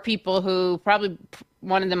are people who probably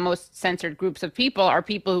one of the most censored groups of people are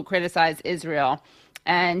people who criticize Israel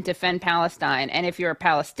and defend Palestine. And if you're a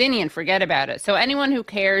Palestinian, forget about it. So anyone who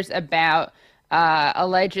cares about,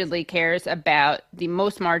 allegedly cares about the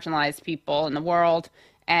most marginalized people in the world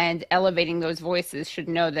and elevating those voices should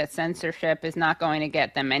know that censorship is not going to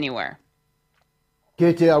get them anywhere.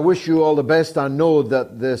 Katie, I wish you all the best. I know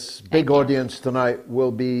that this big audience tonight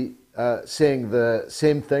will be saying the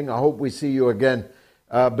same thing. I hope we see you again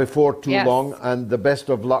before too long, and the best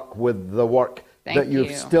of luck with the work that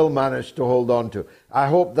you've still managed to hold on to. I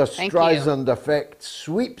hope the Streisand effect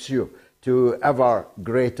sweeps you to ever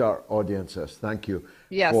greater audiences. Thank you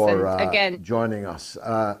for joining us.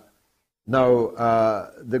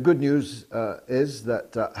 Now, the good news is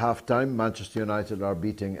that at half-time, Manchester United are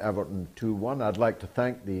beating Everton 2-1. I'd like to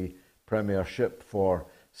thank the Premiership for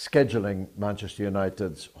scheduling Manchester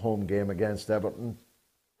United's home game against Everton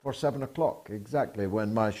for 7 o'clock, exactly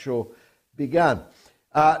when my show began.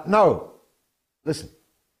 Now, listen,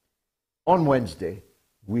 on Wednesday,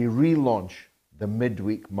 we relaunch the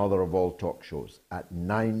midweek Mother of All talk shows at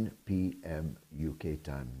 9 p.m. UK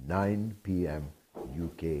time. 9 p.m.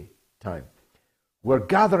 UK time. We're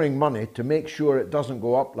gathering money to make sure it doesn't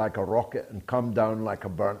go up like a rocket and come down like a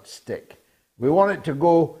burnt stick. We want it to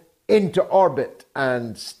go into orbit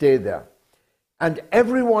and stay there. And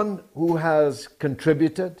everyone who has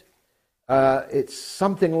contributed, it's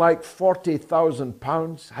something like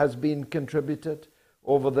 £40,000 has been contributed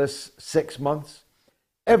over this 6 months.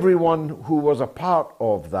 Everyone who was a part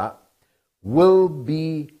of that will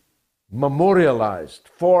be memorialized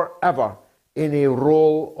forever in a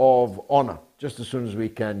roll of honor, just as soon as we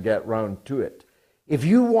can get round to it. If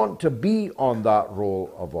you want to be on that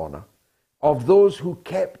roll of honor, of those who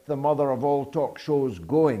kept the Mother of All talk shows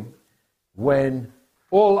going when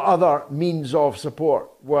all other means of support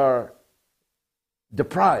were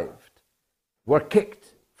deprived, were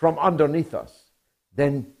kicked from underneath us,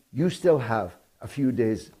 then you still have a few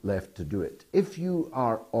days left to do it. If you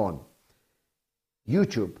are on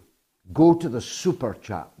YouTube, go to the super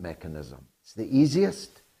chat mechanism. It's the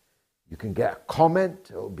easiest. You can get a comment.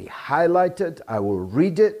 It will be highlighted. I will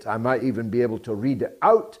read it. I might even be able to read it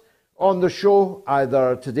out on the show,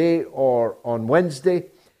 either today or on Wednesday.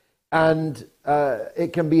 And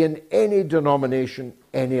it can be in any denomination,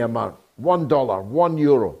 any amount. $1,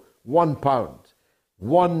 €1, £1,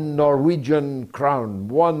 £1 Norwegian crown,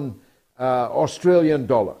 $1 Australian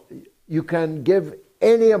dollar. You can give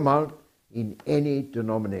any amount in any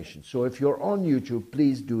denomination. So if you're on YouTube,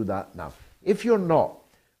 please do that now. If you're not,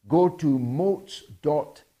 go to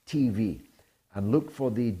moats.tv and look for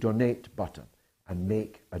the donate button and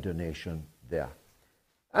make a donation there.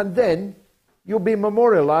 And then you'll be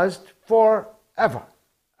memorialized forever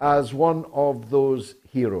as one of those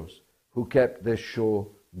heroes who kept this show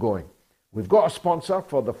going. We've got a sponsor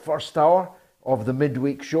for the first hour of the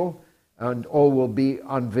midweek show, and all will be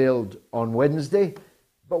unveiled on Wednesday,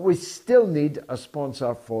 but we still need a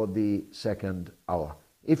sponsor for the second hour.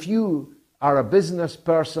 If you are a business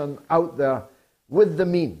person out there with the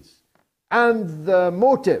means and the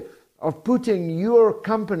motive of putting your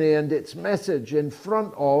company and its message in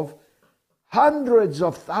front of hundreds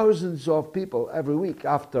of thousands of people every week,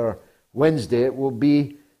 after Wednesday it will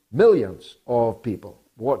be millions of people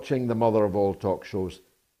watching the Mother of All talk shows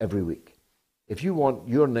every week. If you want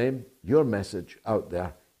your name, your message out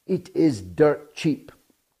there, it is dirt cheap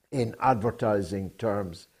in advertising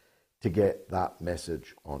terms to get that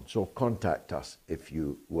message on. So contact us if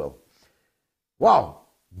you will. Wow,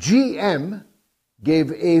 GM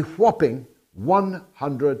gave a whopping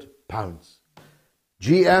 £100.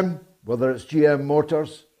 GM, whether it's GM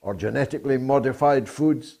Motors or genetically modified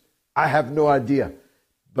foods, I have no idea.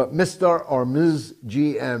 But Mr. or Ms.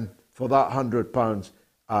 GM, for that £100,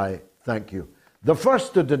 I thank you. The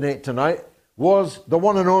first to donate tonight was the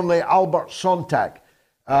one and only Albert Sontag.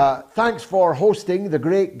 Thanks for hosting the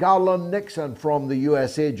great Garland Nixon from the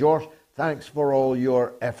USA, George. Thanks for all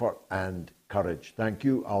your effort and courage. Thank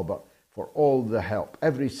you, Albert, for all the help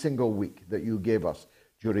every single week that you gave us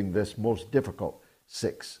during this most difficult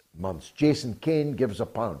 6 months. Jason Kane gives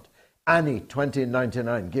 £1. Annie,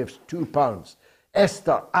 2099, gives £2.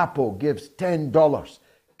 Esther Apple gives $10.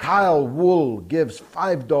 Kyle Wool gives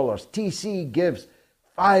 $5. TC gives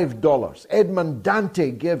 $5. Edmund Dante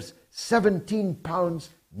gives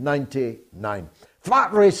 £17.99.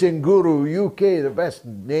 Flat Racing Guru UK, the best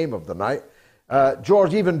name of the night.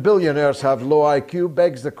 George, even billionaires have low IQ,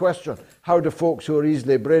 begs the question, how do folks who are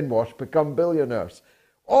easily brainwashed become billionaires?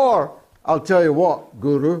 Or, I'll tell you what,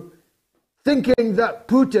 Guru, thinking that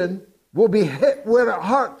Putin will be hit where it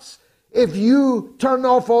hurts if you turn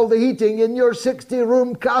off all the heating in your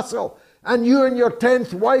 60-room castle and you and your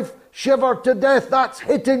 10th wife shiver to death. That's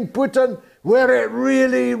hitting Putin where it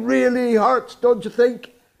really, really hurts, don't you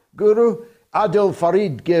think, Guru? Adil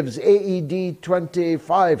Farid gives AED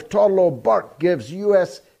 25. Torlo Burke gives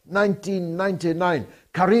US $19.99.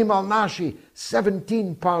 Karim Al-Nashi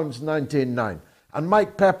 £17.99. And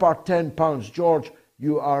Mike Pepper £10. George,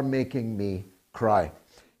 you are making me cry.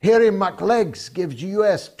 Harry McLegs gives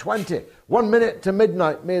US 20. 1 minute to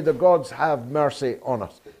midnight. May the gods have mercy on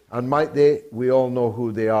us. And might they, we all know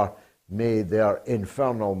who they are, may their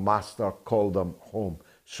infernal master call them home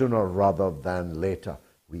sooner rather than later.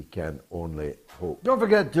 We can only hope. Don't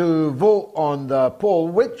forget to vote on the poll.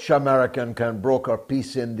 Which American can broker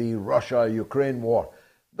peace in the Russia-Ukraine war?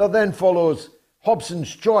 There then follows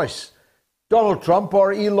Hobson's choice. Donald Trump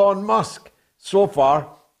or Elon Musk? So far,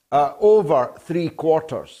 over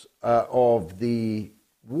 3/4 of the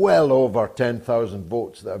well over 10,000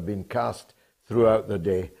 votes that have been cast throughout the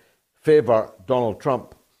day favour Donald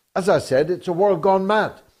Trump. As I said, it's a world gone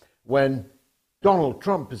mad when Donald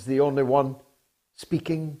Trump is the only one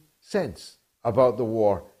speaking sense about the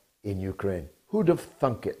war in Ukraine. Who'd have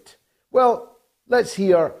thunk it? Well, let's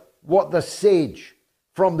hear what the sage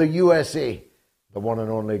from the USA, the one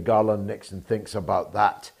and only Garland Nixon, thinks about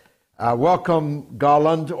that. Welcome,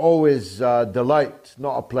 Garland. Always a delight,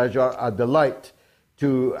 not a pleasure, a delight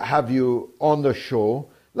to have you on the show.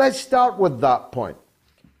 Let's start with that point.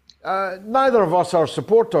 Neither of us are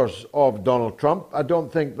supporters of Donald Trump. I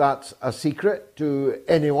don't think that's a secret to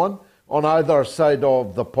anyone on either side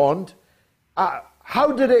of the pond.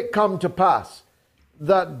 How did it come to pass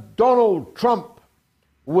that Donald Trump,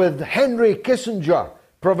 with Henry Kissinger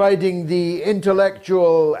providing the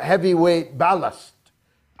intellectual heavyweight ballast,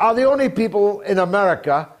 are the only people in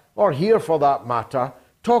America, or here for that matter,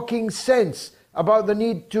 talking sense about the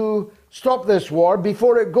need to stop this war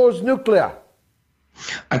before it goes nuclear?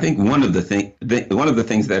 I think one of the things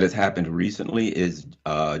that has happened recently is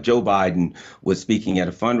Joe Biden was speaking at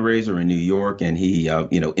a fundraiser in New York, and he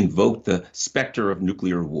invoked the specter of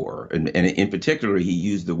nuclear war, and in particular he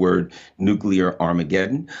used the word nuclear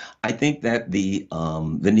Armageddon. I think that the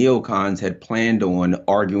neocons had planned on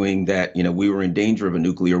arguing that we were in danger of a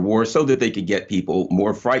nuclear war so that they could get people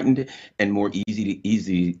more frightened and more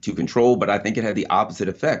easy to control. But I think it had the opposite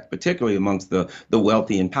effect, particularly amongst the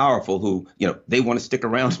wealthy and powerful who they want to stick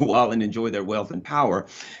around a while and enjoy their wealth and power.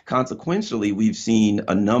 Consequentially, we've seen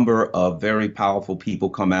a number of very powerful people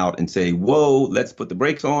come out and say, whoa, let's put the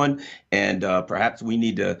brakes on, and perhaps we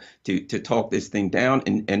need to talk this thing down.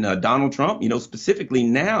 And Donald Trump, specifically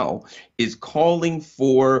now, is calling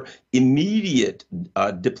for immediate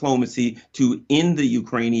diplomacy to end the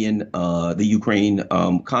Ukraine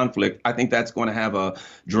conflict. I think that's going to have a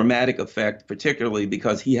dramatic effect, particularly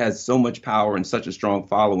because he has so much power and such a strong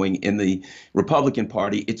following in the Republican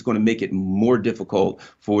Party. It's going to make it more difficult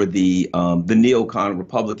for the neocon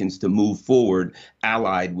Republicans to move forward,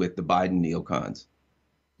 allied with the Biden neocons.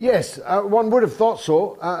 Yes, one would have thought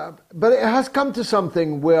so, but it has come to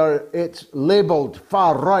something where it's labelled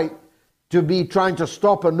far right to be trying to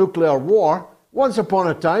stop a nuclear war. Once upon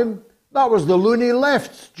a time, that was the loony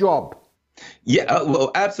left's job. Yeah,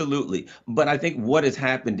 well, absolutely. But I think what has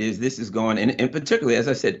happened is this is gone, and particularly, as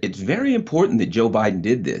I said, it's very important that Joe Biden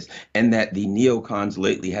did this and that the neocons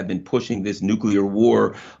lately have been pushing this nuclear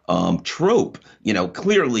war trope.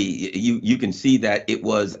 Clearly, you can see that it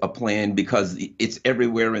was a plan because it's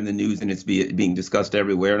everywhere in the news and it's being discussed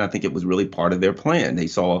everywhere. And I think it was really part of their plan. They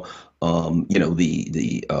saw the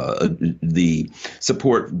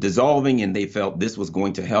support dissolving, and they felt this was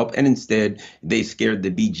going to help. And instead, they scared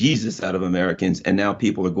the bejesus out of Americans, and now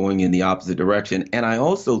people are going in the opposite direction. And I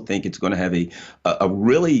also think it's going to have a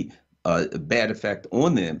really bad effect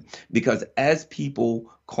on them, because as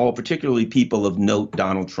people call, particularly people of note,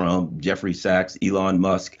 Donald Trump, Jeffrey Sachs, Elon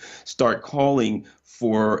Musk, start calling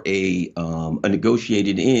for a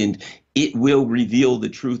negotiated end, it will reveal the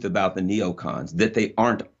truth about the neocons, that they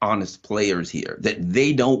aren't honest players here, that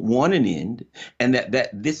they don't want an end, and that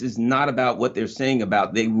this is not about what they're saying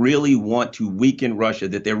about they really want to weaken Russia,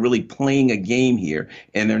 that they're really playing a game here,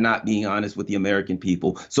 and they're not being honest with the American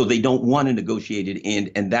people. So they don't want a negotiated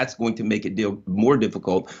end, and that's going to make it more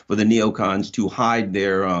difficult for the neocons to hide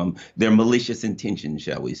their malicious intentions,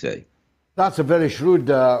 shall we say. That's a very shrewd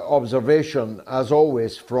observation, as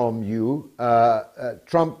always, from you.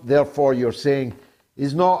 Trump, therefore, you're saying,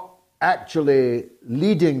 is not actually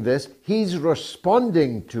leading this. He's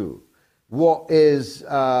responding to what is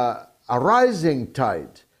a rising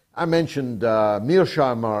tide. I mentioned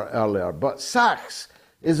Mearsheimer earlier, but Sachs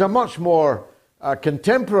is a much more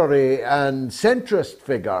contemporary and centrist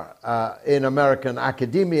figure in American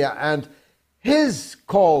academia, and his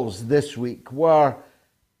calls this week were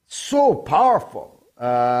so powerful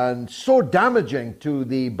and so damaging to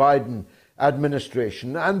the Biden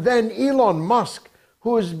administration. And then Elon Musk,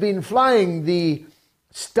 who has been flying the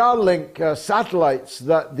Starlink satellites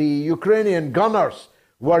that the Ukrainian gunners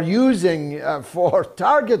were using for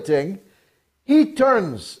targeting, he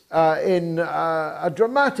turns in a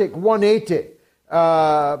dramatic 180.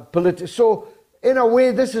 So in a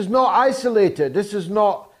way, this is not isolated. This is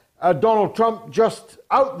not Donald Trump just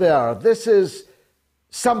out there. This is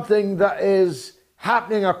something that is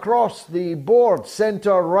happening across the board,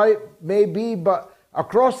 center-right maybe, but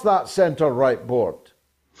across that center-right board.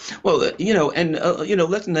 Well,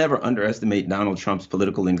 let's never underestimate Donald Trump's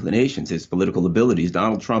political inclinations, his political abilities.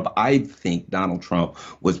 I think Donald Trump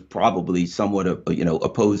was probably somewhat,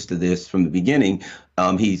 opposed to this from the beginning.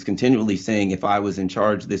 He's continually saying, if I was in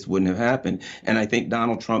charge, this wouldn't have happened. And I think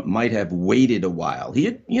Donald Trump might have waited a while. He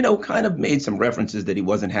had, kind of made some references that he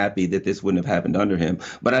wasn't happy that this wouldn't have happened under him.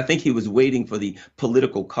 But I think he was waiting for the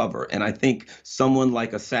political cover. And I think someone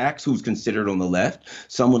like a Sachs, who's considered on the left,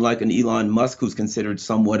 someone like an Elon Musk, who's considered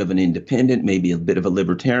somewhat of an independent, maybe a bit of a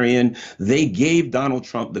libertarian, they gave Donald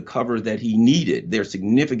Trump the cover that he needed. They're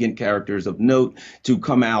significant characters of note to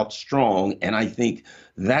come out strong. And I think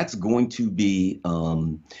that's going to be,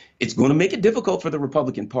 it's going to make it difficult for the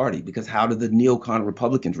Republican Party, because how do the neocon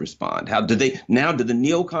Republicans respond? Do the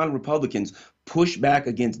neocon Republicans push back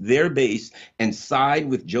against their base and side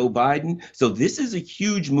with Joe Biden? So this is a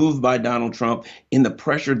huge move by Donald Trump in the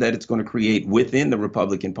pressure that it's going to create within the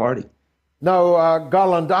Republican Party. Now,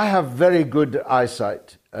 Garland, I have very good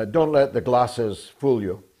eyesight. Don't let the glasses fool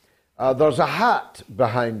you. There's a hat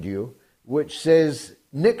behind you which says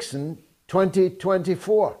Nixon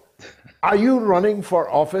 2024. Are you running for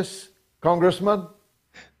office, Congressman?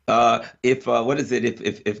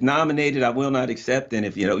 If nominated, I will not accept. And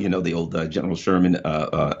if the old General Sherman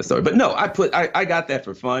story. But no, I got that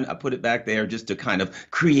for fun. I put it back there just to kind of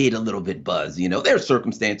create a little bit buzz. There are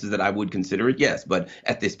circumstances that I would consider it, yes, but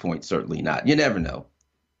at this point, certainly not. You never know.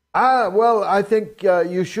 Well, I think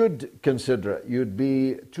you should consider it. You'd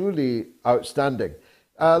be truly outstanding.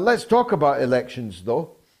 Let's talk about elections,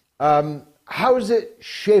 though. How is it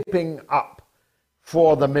shaping up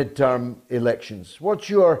for the midterm elections? What's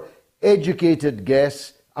your educated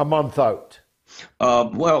guess a month out?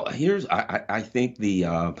 Well, I think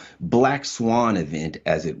the black swan event,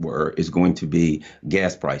 as it were, is going to be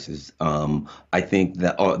gas prices. I think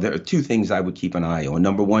that there are two things I would keep an eye on.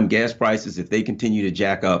 Number one, gas prices, if they continue to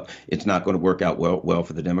jack up, it's not going to work out well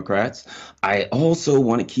for the Democrats. I also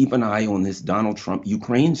want to keep an eye on this Donald Trump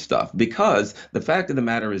Ukraine stuff, because the fact of the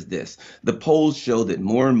matter is this: the polls show that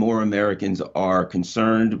more and more Americans are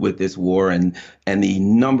concerned with this war, and the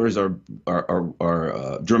numbers are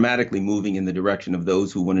dramatically moving in the direction of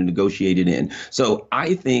those who want to negotiate it in. So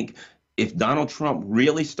I think if Donald Trump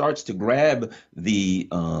really starts to grab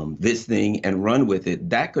this thing and run with it,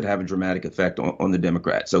 that could have a dramatic effect on the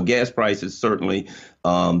Democrats. So gas prices, certainly,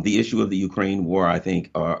 the issue of the Ukraine war, I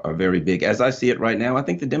think, are very big. As I see it right now, I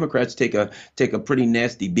think the Democrats take a pretty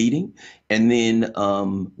nasty beating, and then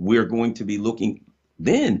we're going to be looking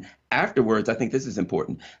then. Afterwards, I think this is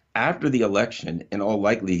important. After the election, in all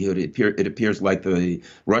likelihood, it appears like the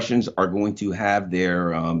Russians are going to have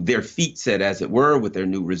their feet set, as it were, with their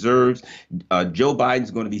new reserves. Joe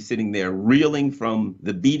Biden's going to be sitting there reeling from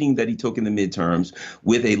the beating that he took in the midterms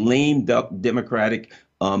with a lame duck Democratic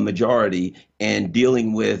majority, and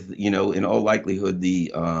dealing with, in all likelihood,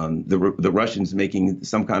 the Russians making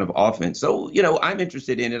some kind of offense. So, I'm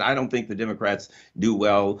interested in it. I don't think the Democrats do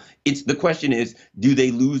well. The question is, do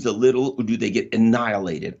they lose a little, or do they get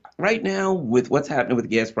annihilated? Right now, with what's happening with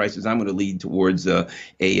gas prices, I'm going to lead towards a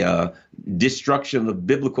destruction of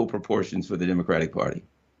biblical proportions for the Democratic Party.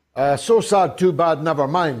 So sad, too bad, never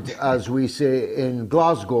mind, as we say in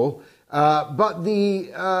Glasgow. But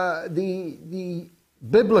the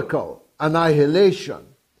biblical annihilation,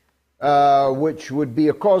 which would be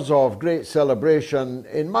a cause of great celebration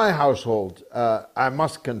in my household, I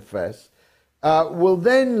must confess, will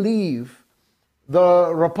then leave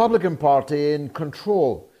the Republican Party in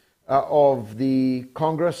control of the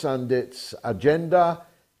Congress and its agenda.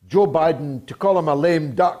 Joe Biden, to call him a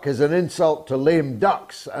lame duck is an insult to lame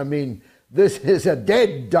ducks. I mean, this is a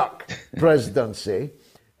dead duck presidency,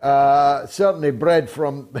 certainly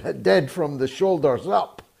dead from the shoulders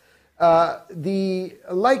up. The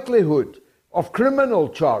likelihood of criminal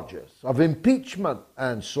charges, of impeachment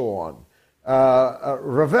and so on,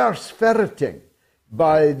 reverse ferreting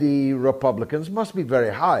by the Republicans must be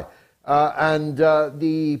very high. And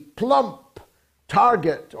the plump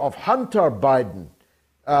target of Hunter Biden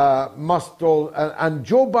and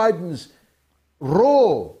Joe Biden's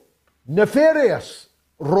role, nefarious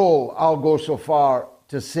role, I'll go so far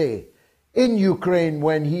to say, in Ukraine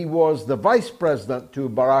when he was the vice president to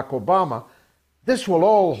Barack Obama, this will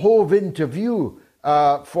all hove into view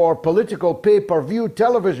for political pay-per-view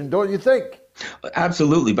television, don't you think?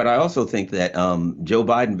 Absolutely. But I also think that Joe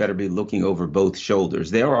Biden better be looking over both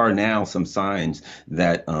shoulders. There are now some signs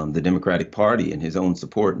that the Democratic Party and his own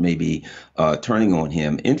support may be turning on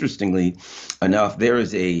him. Interestingly enough, there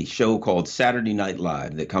is a show called Saturday Night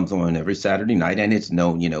Live that comes on every Saturday night. And it's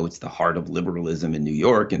known, it's the heart of liberalism in New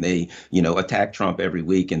York. And they, attack Trump every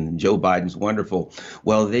week. And Joe Biden's wonderful.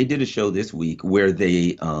 Well, they did a show this week where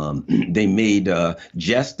they made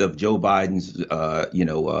jest of Joe Biden's,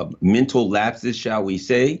 mental lapses, shall we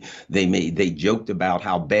say. They joked about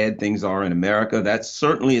how bad things are in America. That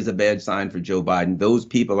certainly is a bad sign for Joe Biden. Those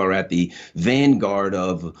people are at the vanguard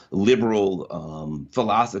of liberal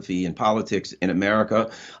philosophy and politics in America.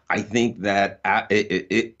 I think that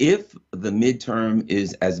if the midterm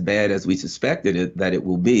is as bad as we suspected that it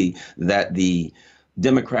will be, that the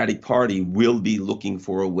Democratic Party will be looking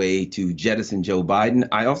for a way to jettison Joe Biden.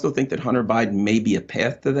 I also think that Hunter Biden may be a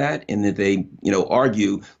path to that, in that they,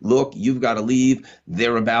 argue, look, you've got to leave.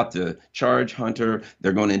 They're about to charge Hunter.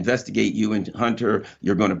 They're going to investigate you and Hunter.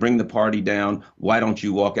 You're going to bring the party down. Why don't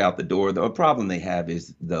you walk out the door? The problem they have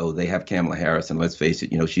is, though, they have Kamala Harris, and let's face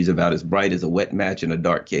it, she's about as bright as a wet match in a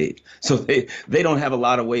dark cave. So they don't have a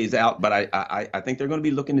lot of ways out. But I think they're going to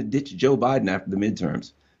be looking to ditch Joe Biden after the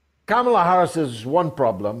midterms. Kamala Harris is one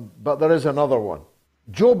problem, but there is another one.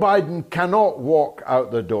 Joe Biden cannot walk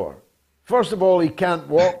out the door. First of all, he can't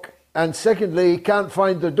walk, and secondly, he can't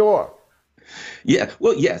find the door. Yeah,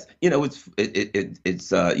 well, yes,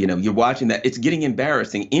 it's you're watching that. It's getting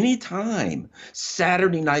embarrassing. Anytime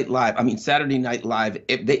Saturday Night Live,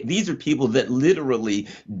 these are people that literally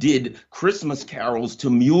did Christmas carols to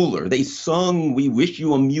Mueller. They sung "We Wish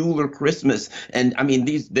You a Mueller Christmas," and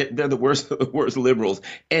they're the worst liberals,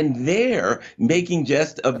 and they're making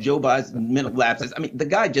jest of Joe Biden's mental lapses. The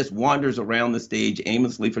guy just wanders around the stage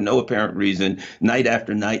aimlessly for no apparent reason, night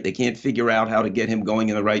after night. They can't figure out how to get him going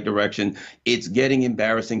in the right direction. It's getting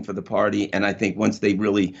embarrassing for the party, and I think once they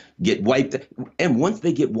really get wiped, and once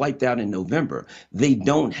they get wiped out in November, they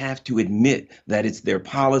don't have to admit that it's their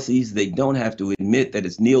policies. They don't have to admit that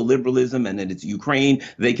it's neoliberalism and that it's Ukraine.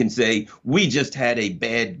 They can say, we just had a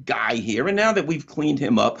bad guy here, and now that we've cleaned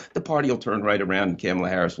him up, the party will turn right around, and Kamala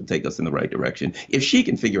Harris will take us in the right direction. If she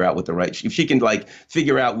can figure out if she can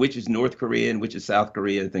figure out which is North Korea and which is South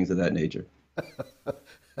Korea, things of that nature.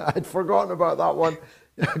 I'd forgotten about that one.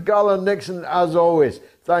 Garland Nixon, as always,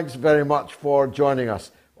 thanks very much for joining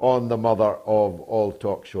us on the mother of all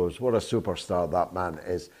talk shows. What a superstar that man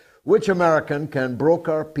is. Which American can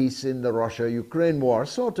broker peace in the Russia-Ukraine war?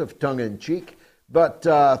 Sort of tongue-in-cheek, but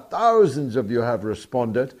thousands of you have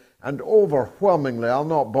responded, and overwhelmingly, I'll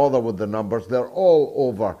not bother with the numbers, they're all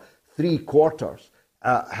over 3/4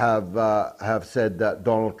 have said that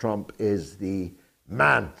Donald Trump is the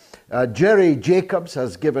man. Jerry Jacobs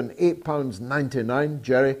has given £8.99.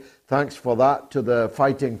 Jerry, thanks for that to the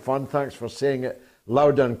Fighting Fund. Thanks for saying it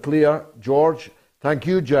loud and clear, George. Thank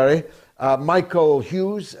you, Jerry. Michael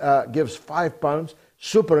Hughes gives £5.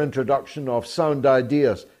 Super introduction of sound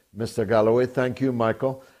ideas, Mr. Galloway. Thank you,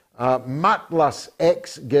 Michael. Matlas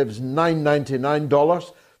X gives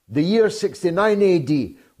 $9.99. The year 69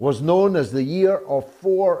 AD was known as the year of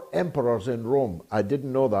 4 emperors in Rome. I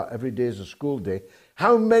didn't know that. Every day is a school day.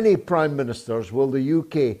 How many prime ministers will the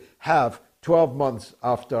UK have 12 months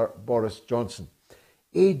after Boris Johnson?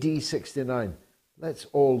 AD 69. Let's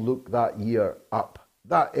all look that year up.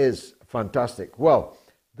 That is fantastic. Well,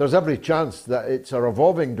 there's every chance that it's a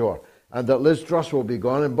revolving door and that Liz Truss will be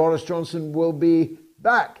gone and Boris Johnson will be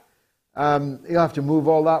back. He'll have to move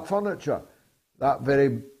all that furniture, that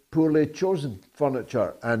very poorly chosen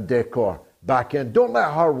furniture and decor back in. Don't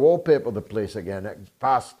let her wallpaper the place again. It's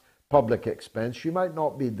past public expense. She might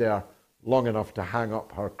not be there long enough to hang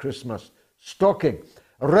up her Christmas stocking.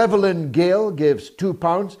 Revelyn Gale gives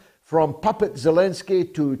 £2 from Puppet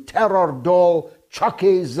Zelensky to Terror Doll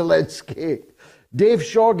Chucky Zelensky. Dave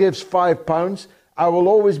Shaw gives £5. I will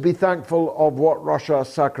always be thankful of what Russia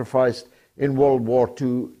sacrificed in World War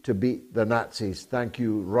II to beat the Nazis. Thank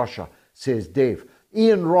you, Russia, says Dave.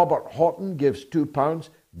 Ian Robert Houghton gives £2.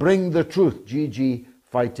 Bring the Truth, GG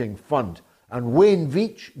Fighting Fund. And Wayne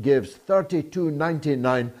Veach gives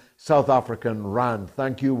 $32.99 South African Rand.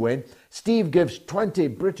 Thank you, Wayne. Steve gives 20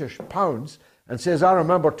 British pounds and says, I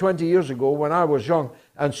remember 20 years ago when I was young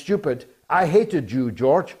and stupid, I hated you,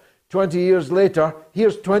 George. 20 years later,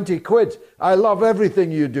 here's 20 quid. I love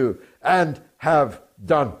everything you do and have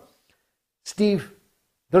done. Steve,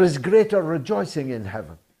 there is greater rejoicing in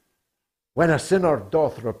heaven when a sinner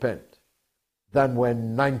doth repent than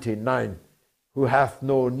when 99 who hath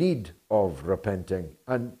no need of repenting.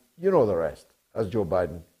 And you know the rest, as Joe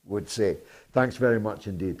Biden would say. Thanks very much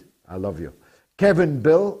indeed. I love you. Kevin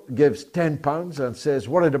Bill gives £10 and says,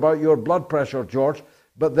 worried about your blood pressure, George,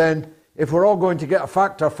 but then if we're all going to get a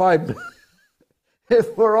factor 5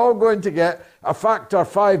 if we're all going to get a factor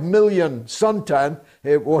 5 million suntan,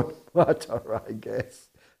 it won't matter, I guess.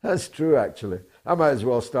 That's true, actually. I might as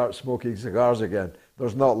well start smoking cigars again.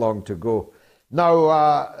 There's not long to go.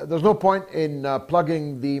 Now, there's no point in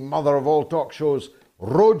plugging the mother of all talk shows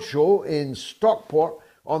roadshow in Stockport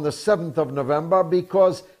on the 7th of November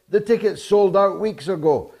because the tickets sold out weeks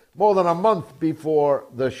ago, more than a month before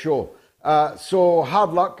the show. So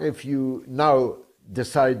hard luck if you now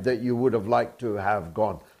decide that you would have liked to have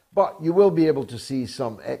gone. But you will be able to see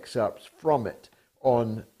some excerpts from it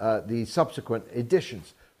on the subsequent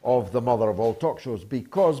editions of the mother of all talk shows,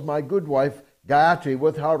 because my good wife, Gayatri,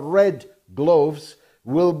 with her red gloves,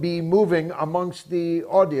 will be moving amongst the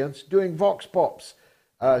audience doing vox pops.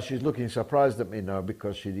 She's looking surprised at me now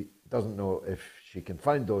because she doesn't know if she can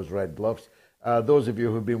find those red gloves. Those of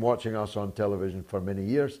you who've been watching us on television for many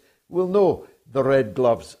years will know the red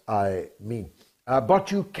gloves I mean.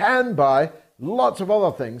 But you can buy lots of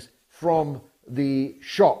other things from the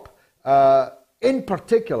shop. In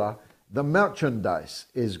particular, the merchandise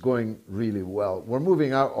is going really well. We're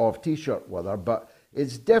moving out of T-shirt weather, but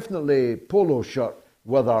it's definitely polo shirt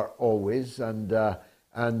weather always, and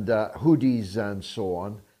hoodies and so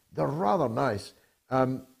on. They're rather nice.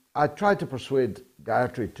 I tried to persuade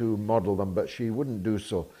Gayatri to model them, but she wouldn't do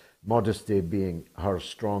so, modesty being her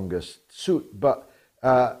strongest suit. But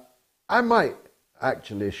I might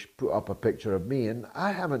actually put up a picture of me, and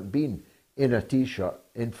I haven't been in a T-shirt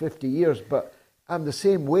in 50 years, but I'm the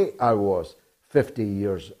same weight I was 50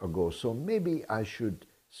 years ago, so maybe I should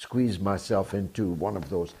squeeze myself into one of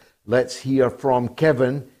those. Let's hear from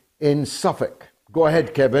Kevin in Suffolk. Go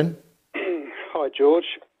ahead, Kevin. Hi,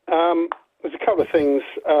 George. There's a couple of things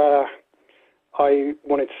I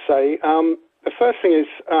wanted to say. The first thing is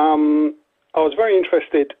I was very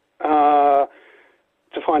interested to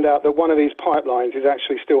find out that one of these pipelines is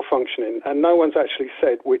actually still functioning, and no one's actually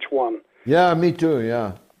said which one. Yeah, me too,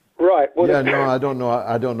 yeah. Right. Well, yeah, no, I don't know.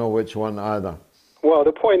 I don't know which one either. Well,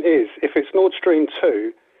 the point is, if it's Nord Stream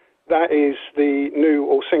 2, that is the new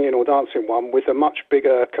or singing or dancing one with a much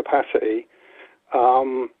bigger capacity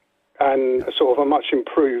and sort of a much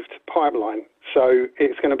improved pipeline. So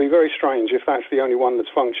it's going to be very strange if that's the only one that's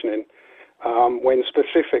functioning, when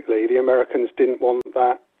specifically the Americans didn't want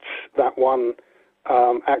that one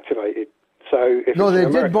activated. So if no, they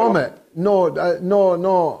did bomb it.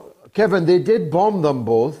 No. Kevin, they did bomb them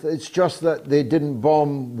both. It's just that they didn't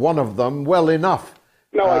bomb one of them well enough.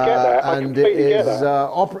 No, I get that. I completely get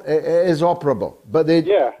that. It is operable. But they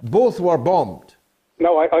both were bombed.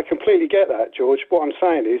 No, I completely get that, George. What I'm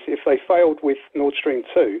saying is if they failed with Nord Stream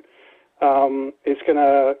 2, it's going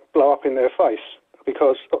to blow up in their face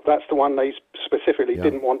because that's the one they specifically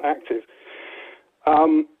didn't want active.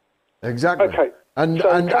 Exactly. Okay.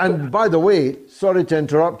 And by the way, sorry to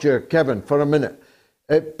interrupt you, Kevin, for a minute.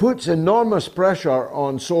 It puts enormous pressure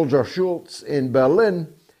on Soldier Schultz in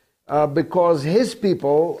Berlin because his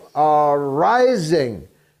people are rising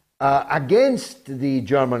against the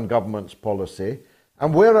German government's policy.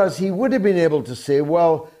 And whereas he would have been able to say,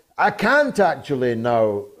 well, I can't actually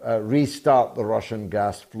now restart the Russian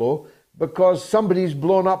gas flow because somebody's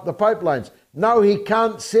blown up the pipelines. Now he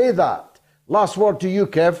can't say that. Last word to you,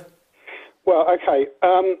 Kev. Well, okay.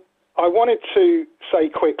 I wanted to say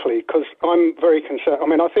quickly, because I'm very concerned. I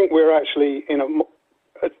mean, I think we're actually in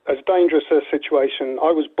as dangerous a situation.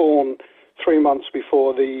 I was born 3 months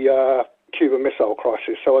before the Cuban Missile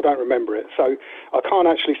Crisis, so I don't remember it. So I can't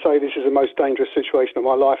actually say this is the most dangerous situation of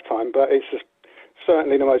my lifetime, but it's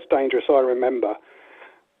certainly the most dangerous I remember.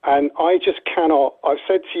 And I just cannot. I've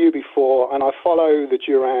said to you before, and I follow the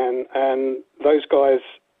Duran, and those guys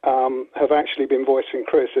have actually been voicing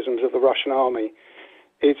criticisms of the Russian army.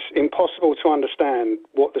 It's impossible to understand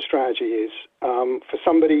what the strategy is for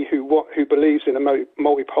somebody who believes in a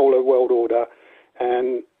multipolar world order.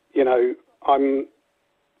 And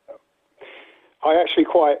I actually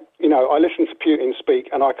quite, I listen to Putin speak,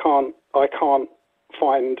 and I can't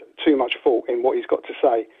find too much fault in what he's got to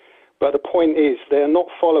say. But the point is, they're not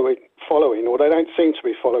following, or they don't seem to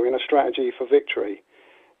be following a strategy for victory.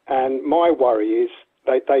 And my worry is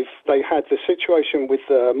they had the situation with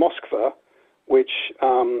Moskva, which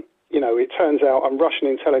it turns out, and Russian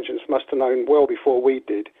intelligence must have known well before we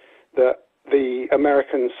did, that the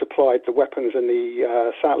Americans supplied the weapons and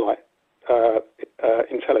the satellite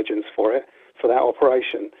intelligence for that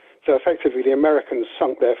operation. So effectively, the Americans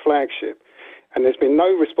sunk their flagship, and there's been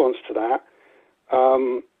no response to that.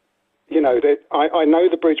 I know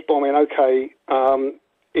the bridge bombing. Okay,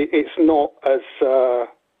 it's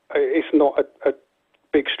not a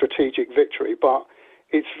big strategic victory, but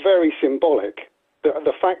it's very symbolic.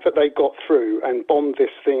 The fact that they got through and bombed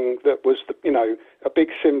this thing that was, a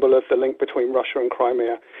big symbol of the link between Russia and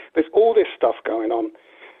Crimea. There's all this stuff going on.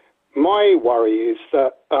 My worry is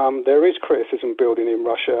that there is criticism building in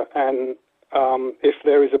Russia, and if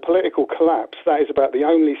there is a political collapse, that is about the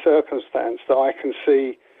only circumstance that I can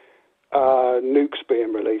see nukes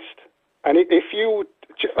being released. And if you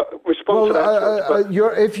respond to that,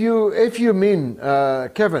 if you mean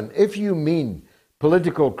Kevin, if you mean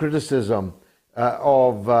political criticism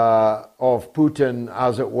of Putin,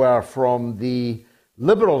 as it were, from the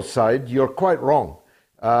liberal side, you're quite wrong.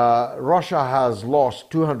 Russia has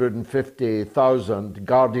lost 250,000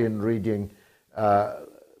 Guardian reading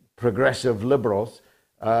progressive liberals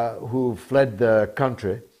who fled the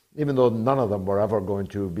country, even though none of them were ever going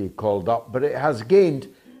to be called up. But it has gained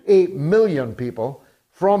 8 million people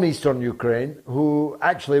from eastern Ukraine who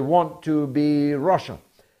actually want to be Russian.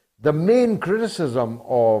 The main criticism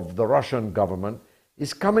of the Russian government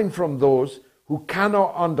is coming from those who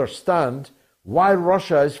cannot understand why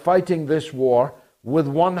Russia is fighting this war with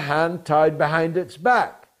one hand tied behind its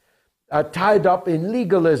back, tied up in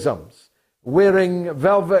legalisms, wearing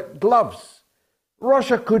velvet gloves.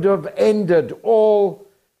 Russia could have ended all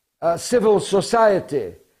civil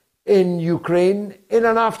society in Ukraine in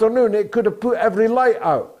an afternoon. It could have put every light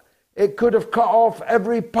out. It could have cut off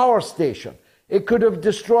every power station. It could have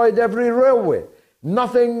destroyed every railway.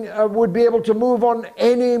 Nothing would be able to move on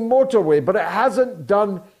any motorway, but it hasn't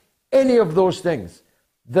done any of those things.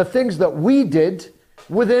 The things that we did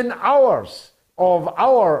within hours of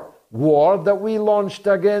our war that we launched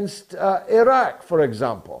against Iraq, for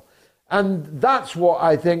example. And that's what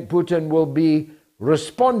I think Putin will be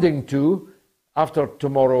responding to after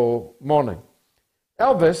tomorrow morning.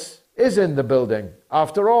 Elvis is in the building,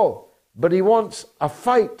 after all, but he wants a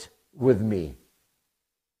fight with me.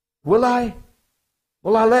 Will I?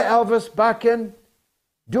 Will I let Elvis back in?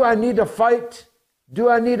 Do I need a fight? Do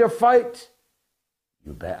I need a fight?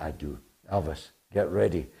 You bet I do. Elvis, get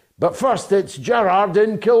ready. But first, it's Gerard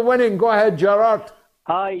in Kilwinning. Go ahead, Gerard.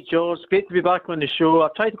 Hi, George. Great to be back on the show.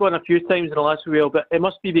 I've tried to go on a few times in the last while, but it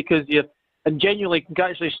must be because you're... And genuinely,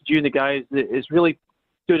 congratulations to you and the guys. It's really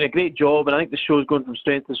doing a great job, and I think the show's going from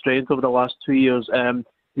strength to strength over the last 2 years.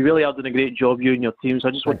 You really are doing a great job, you and your team. So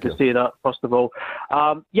I just wanted to say that first of all.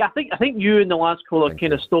 I think you and the last caller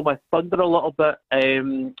kind of stole my thunder a little bit.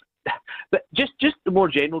 But just the more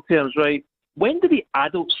general terms, right? When do the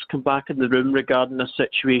adults come back in the room regarding this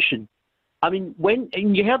situation? I mean,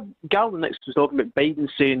 and you heard Galvin next was talking about Biden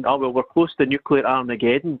saying, "Oh well, we're close to nuclear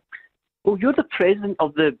Armageddon." Well, you're the president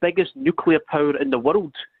of the biggest nuclear power in the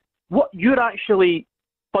world. You're actually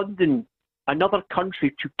funding another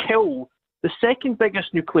country to kill the second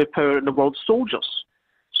biggest nuclear power in the world soldiers.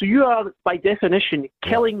 So you are, by definition,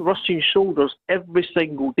 killing Russian soldiers every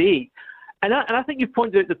single day. And I think you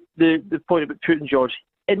pointed out the point about Putin, George.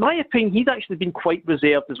 In my opinion, he's actually been quite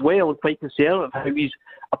reserved as well and quite conservative how he's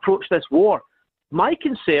approached this war. My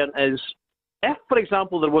concern is, if, for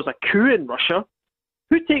example, there was a coup in Russia,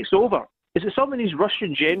 who takes over? Is it some of these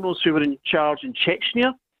Russian generals who were in charge in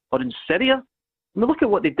Chechnya or in Syria? I mean, look at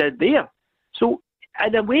what they did there. So,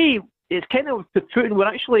 in a way, it's kind of with Putin, we're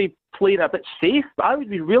actually playing a bit safe. But I would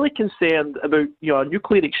be really concerned about a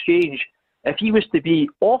nuclear exchange if he was to be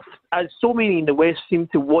off, as so many in the West seem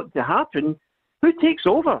to want to happen. Who takes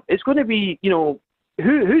over? It's going to be,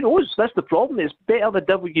 who knows? That's the problem. It's better the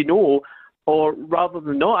devil you know, or rather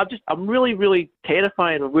than not. I'm really, really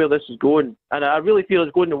terrified of where this is going. And I really feel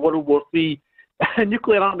it's going to World War III,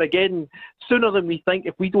 nuclear Armageddon, sooner than we think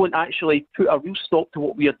if we don't actually put a real stop to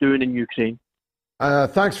what we are doing in Ukraine.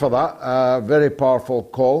 Thanks for that. Very powerful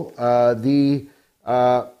call.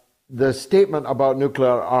 The statement about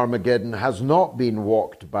nuclear Armageddon has not been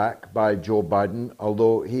walked back by Joe Biden,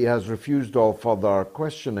 although he has refused all further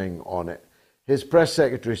questioning on it. His press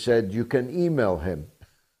secretary said you can email him,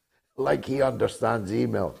 like he understands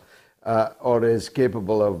email, or is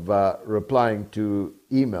capable of replying to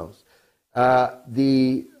emails.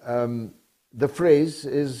 The phrase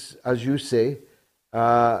is, as you say,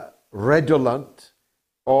 redolent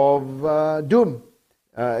of doom.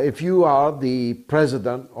 If you are the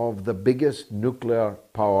president of the biggest nuclear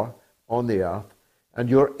power on the earth, and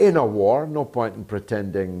you're in a war, no point in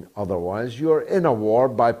pretending otherwise, you're in a war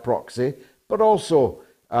by proxy, but also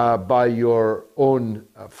by your own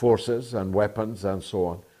forces and weapons and so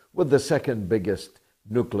on, with the second biggest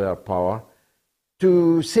nuclear power.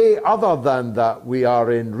 To say other than that we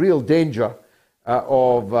are in real danger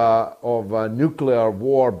of a nuclear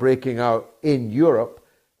war breaking out in Europe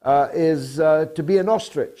is to be an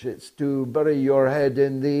ostrich. It's to bury your head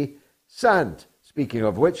in the sand. Speaking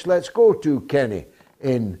of which, let's go to Kenny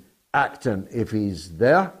in Acton if he's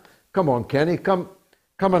there. Come on, Kenny. Come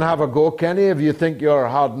and have a go, Kenny, if you think you're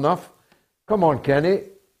hard enough. Come on, Kenny.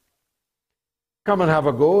 Come and have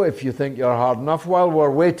a go if you think you're hard enough. While we're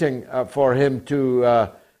waiting for him to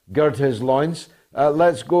gird his loins,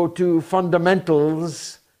 let's go to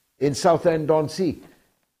Fundamentals in Southend-on-Sea.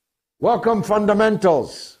 Welcome,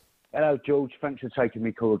 Fundamentals. Hello, George. Thanks for taking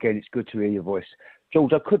me call again. It's good to hear your voice.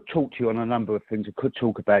 George, I could talk to you on a number of things. I could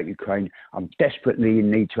talk about Ukraine. I'm desperately in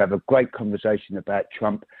need to have a great conversation about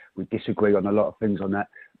Trump. We disagree on a lot of things on that.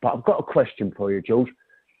 But I've got a question for you, George.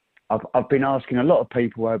 I've been asking a lot of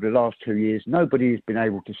people over the last 2 years. Nobody has been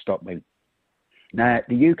able to stop me. Now,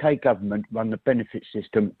 the UK government run the benefit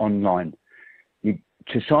system online.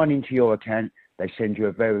 To sign into your account, they send you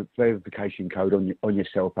a verification code on your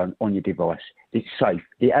cell phone, on your device. It's safe.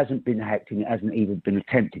 It hasn't been hacked and it hasn't even been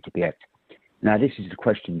attempted to be hacked. Now, this is the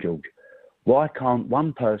question, George. Why can't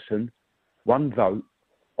one person, one vote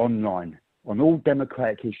online on all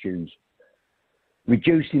democratic issues,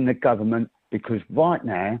 reducing the government? Because right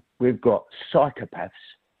now, we've got psychopaths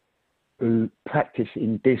who practice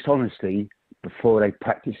in dishonesty before they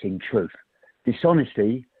practice in truth.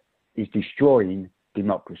 Dishonesty is destroying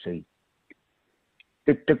democracy.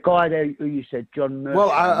 The guy there who you said, John Murphy.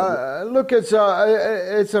 Well, look, it's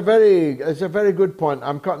a very good point.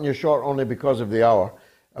 I'm cutting you short only because of the hour,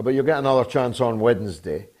 but you'll get another chance on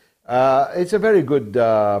Wednesday. It's a very good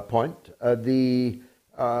point. The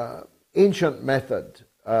ancient method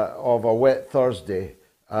of a wet Thursday,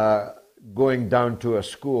 going down to a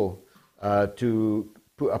school to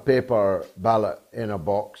put a paper ballot in a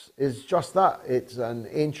box is just that. It's an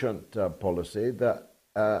ancient policy that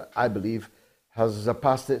I believe has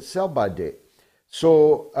passed its sell-by date.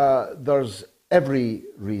 So there's every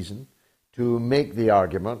reason to make the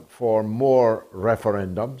argument for more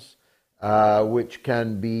referendums, which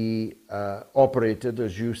can be operated,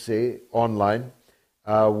 as you say, online,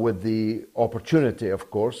 with the opportunity, of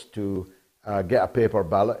course, to get a paper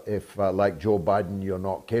ballot if, like Joe Biden, you're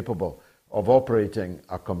not capable of operating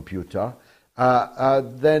a computer.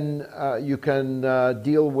 Then you can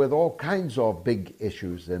deal with all kinds of big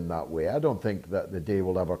issues in that way. I don't think that the day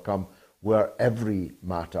will ever come where every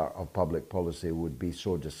matter of public policy would be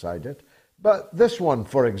so decided. But this one,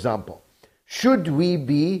 for example, should we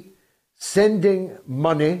be sending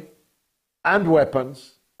money and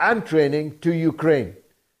weapons and training to Ukraine?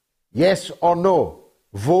 Yes or no?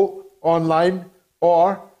 Vote online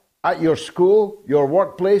or at your school, your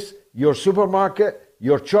workplace, your supermarket,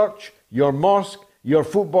 your church, your mosque, your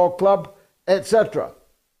football club, etc.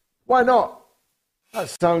 Why not? That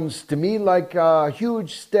sounds to me like a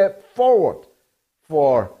huge step forward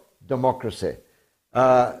for democracy.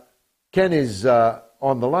 Kenny's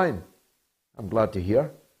on the line. I'm glad to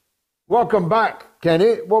hear. Welcome back,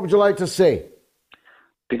 Kenny. What would you like to say?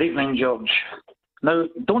 Good evening, George. Now,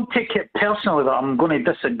 don't take it personally that I'm going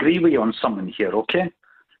to disagree with you on something here, okay?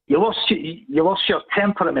 You lost your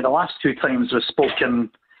temper at me the last two times we spoke and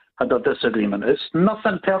had a disagreement. It's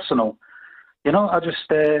nothing personal. You know, I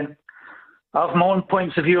have my own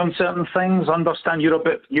points of view on certain things. I understand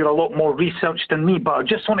you're a lot more researched than me, but I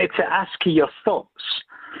just wanted to ask you your thoughts.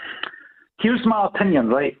 Here's my opinion,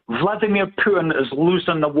 right? Vladimir Putin is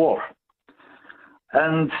losing the war.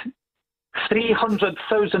 And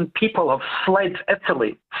 300,000 people have fled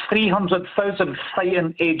Italy. 300,000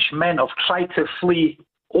 fighting-age men have tried to flee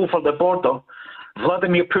over the border.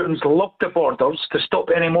 Vladimir Putin's locked the borders to stop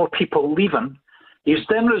any more people leaving. He's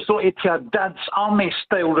then resorted to a dad's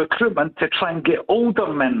army-style recruitment to try and get older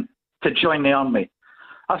men to join the army.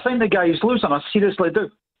 I think the guy is losing. I seriously do.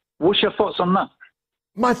 What's your thoughts on that?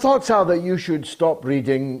 My thoughts are that you should stop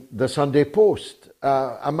reading the Sunday Post.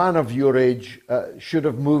 A man of your age should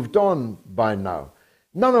have moved on by now.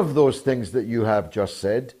 None of those things that you have just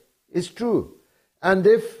said is true. And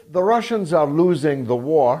if the Russians are losing the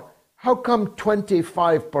war, how come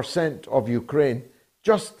 25% of Ukraine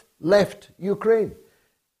just left Ukraine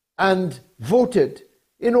and voted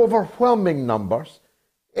in overwhelming numbers,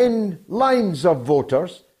 in lines of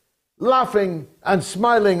voters, laughing and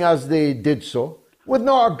smiling as they did so, with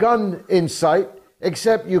not a gun in sight,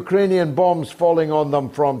 except Ukrainian bombs falling on them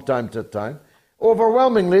from time to time,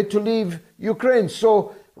 overwhelmingly to leave Ukraine.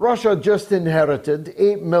 So Russia just inherited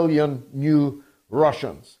 8 million new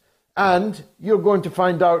Russians. And you're going to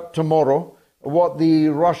find out tomorrow what the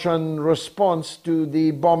Russian response to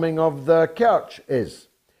the bombing of the Kerch is.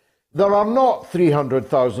 There are not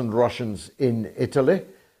 300,000 Russians in Italy.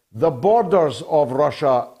 The borders of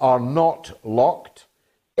Russia are not locked.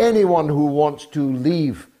 Anyone who wants to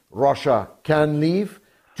leave Russia can leave.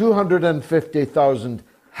 250,000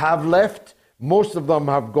 have left. Most of them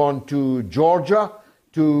have gone to Georgia,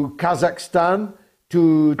 to Kazakhstan,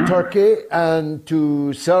 to Turkey, and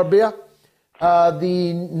to Serbia.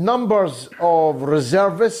 The numbers of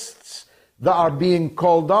reservists that are being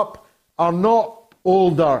called up are not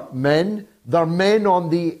older men. They're men on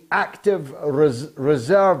the active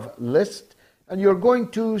reserve list, and you're going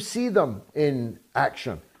to see them in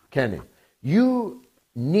action, Kenny. You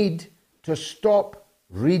need to stop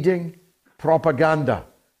reading propaganda.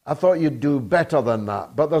 I thought you'd do better than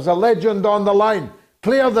that, but there's a legend on the line.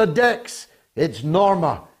 Clear the decks. It's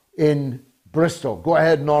Norma in Bristol. Go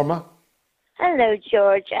ahead, Norma. Hello,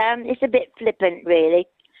 George. It's a bit flippant, really.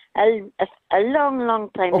 A long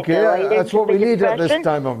time okay, ago. Okay, that's what we need at this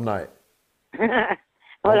time of night.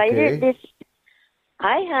 Well, I learned this.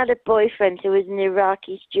 I had a boyfriend who was an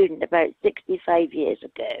Iraqi student about 65 years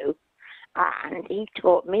ago, and he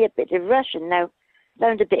taught me a bit of Russian. Now,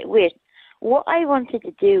 sounds a bit weird. What I wanted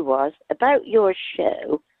to do was, about your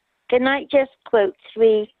show, can I just quote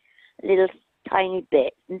 3 little tiny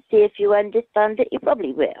bits and see if you understand it? You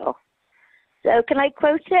probably will. So can I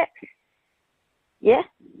quote it? Yeah?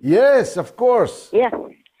 Yes, of course. Yeah.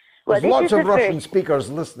 Well, there's lots of Russian speakers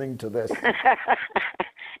listening to this.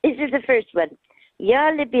 This is the first one. Ya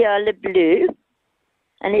Libya Blue,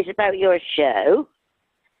 and it's about your show.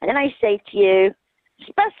 And then I say to you,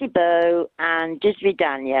 Spasibo and Do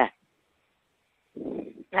Svidaniya.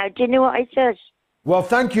 Now, do you know what I said? Well,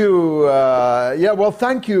 thank you.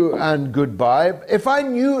 Thank you and goodbye. If I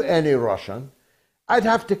knew any Russian, I'd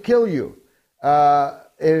have to kill you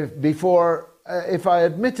if I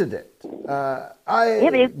admitted it.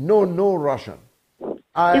 I know no Russian.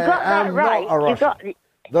 I you got that am right. not a Russian.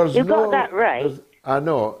 You got that right. I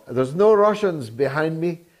know. There's no Russians behind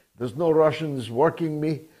me. There's no Russians working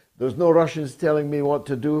me. There's no Russians telling me what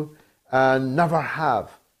to do, and never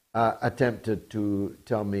have attempted to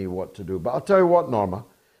tell me what to do. But I'll tell you what, Norma,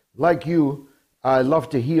 like you, I love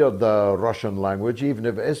to hear the Russian language, even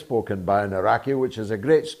if it is spoken by an Iraqi, which is a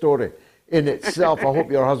great story in itself. I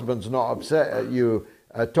hope your husband's not upset at you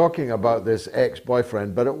talking about this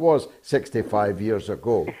ex-boyfriend, but it was 65 years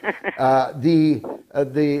ago. The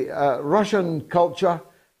Russian culture,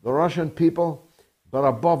 the Russian people, but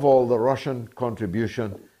above all, the Russian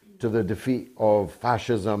contribution to the defeat of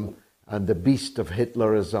fascism and the beast of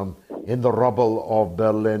Hitlerism in the rubble of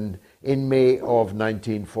Berlin in May of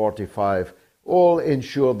 1945, all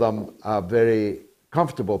ensure them a very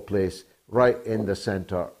comfortable place right in the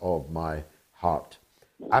center of my heart.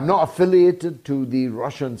 I'm not affiliated to the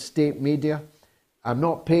Russian state media. I'm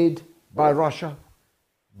not paid by Russia,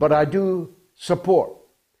 but I do support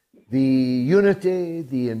the unity,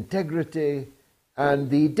 the integrity, and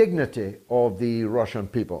the dignity of the Russian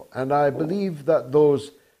people. And I believe that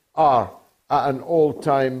those are at an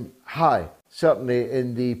all-time high, certainly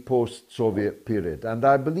in the post-Soviet period. And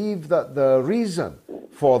I believe that the reason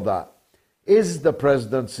for that is the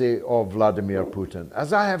presidency of Vladimir Putin.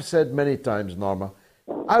 As I have said many times, Norma,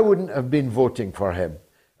 I wouldn't have been voting for him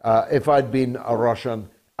if I'd been a Russian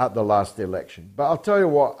at the last election. But I'll tell you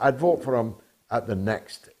what, I'd vote for him at the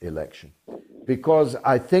next election, because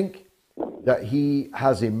I think that he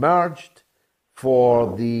has emerged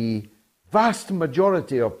for the vast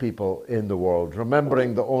majority of people in the world,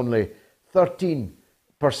 remembering that only 13%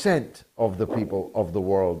 of the people of the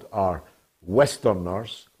world are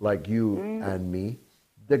Westerners like you and me.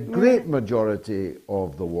 The great majority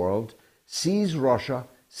of the world sees Russia,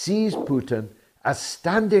 sees Putin as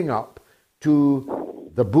standing up to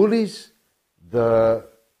the bullies, the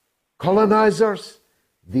colonizers,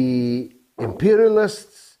 the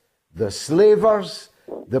imperialists, the slavers,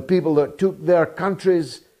 the people that took their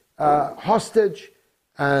countries hostage,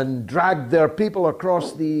 and dragged their people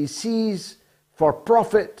across the seas for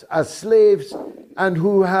profit as slaves, and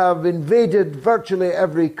who have invaded virtually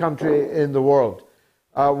every country in the world,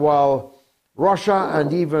 while Russia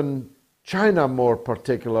and even China more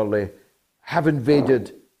particularly have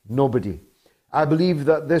invaded nobody. I believe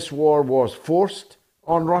that this war was forced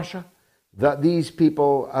on Russia, that these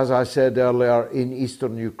people, as I said earlier, in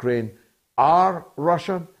eastern Ukraine are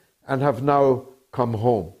Russian and have now come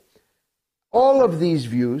home. All of these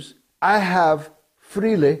views I have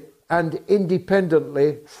freely and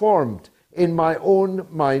independently formed in my own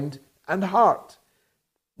mind and heart.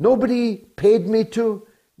 Nobody paid me to,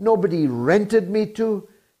 nobody rented me to.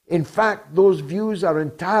 In fact, those views are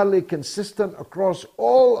entirely consistent across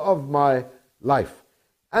all of my life.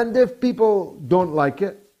 And if people don't like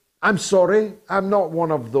it, I'm sorry, I'm not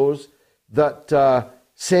one of those that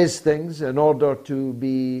says things in order to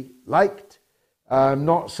be liked. I'm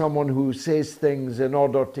not someone who says things in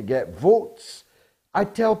order to get votes. I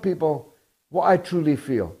tell people what I truly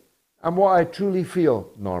feel. And what I truly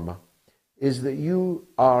feel, Norma, is that you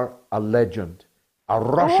are a legend, a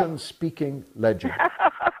Russian-speaking legend.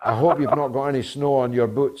 I hope you've not got any snow on your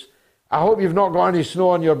boots. I hope you've not got any snow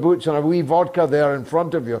on your boots and a wee vodka there in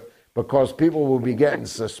front of you, because people will be getting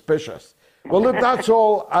suspicious. Well, look, that's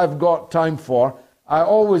all I've got time for. I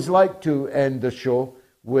always like to end the show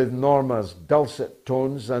with Norma's dulcet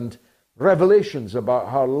tones and revelations about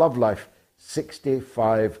her love life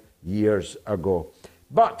 65 years ago.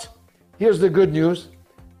 But here's the good news.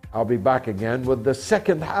 I'll be back again with the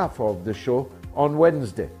second half of the show on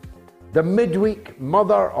Wednesday. The midweek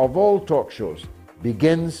mother of all talk shows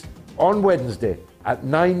begins on Wednesday at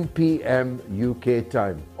 9 p.m. UK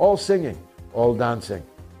time. All singing, all dancing.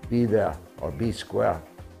 Be there or be square.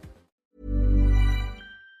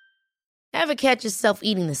 Ever catch yourself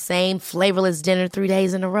eating the same flavorless dinner 3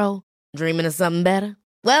 days in a row? Dreaming of something better?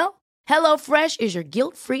 Well, HelloFresh is your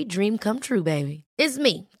guilt-free dream come true, baby. It's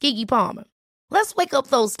me, Keke Palmer. Let's wake up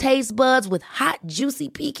those taste buds with hot, juicy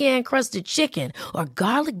pecan-crusted chicken or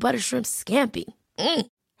garlic butter shrimp scampi.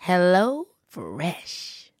 Hello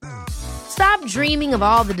Fresh. Stop dreaming of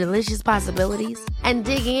all the delicious possibilities and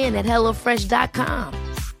dig in at HelloFresh.com.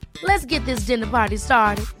 Let's get this dinner party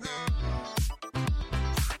started.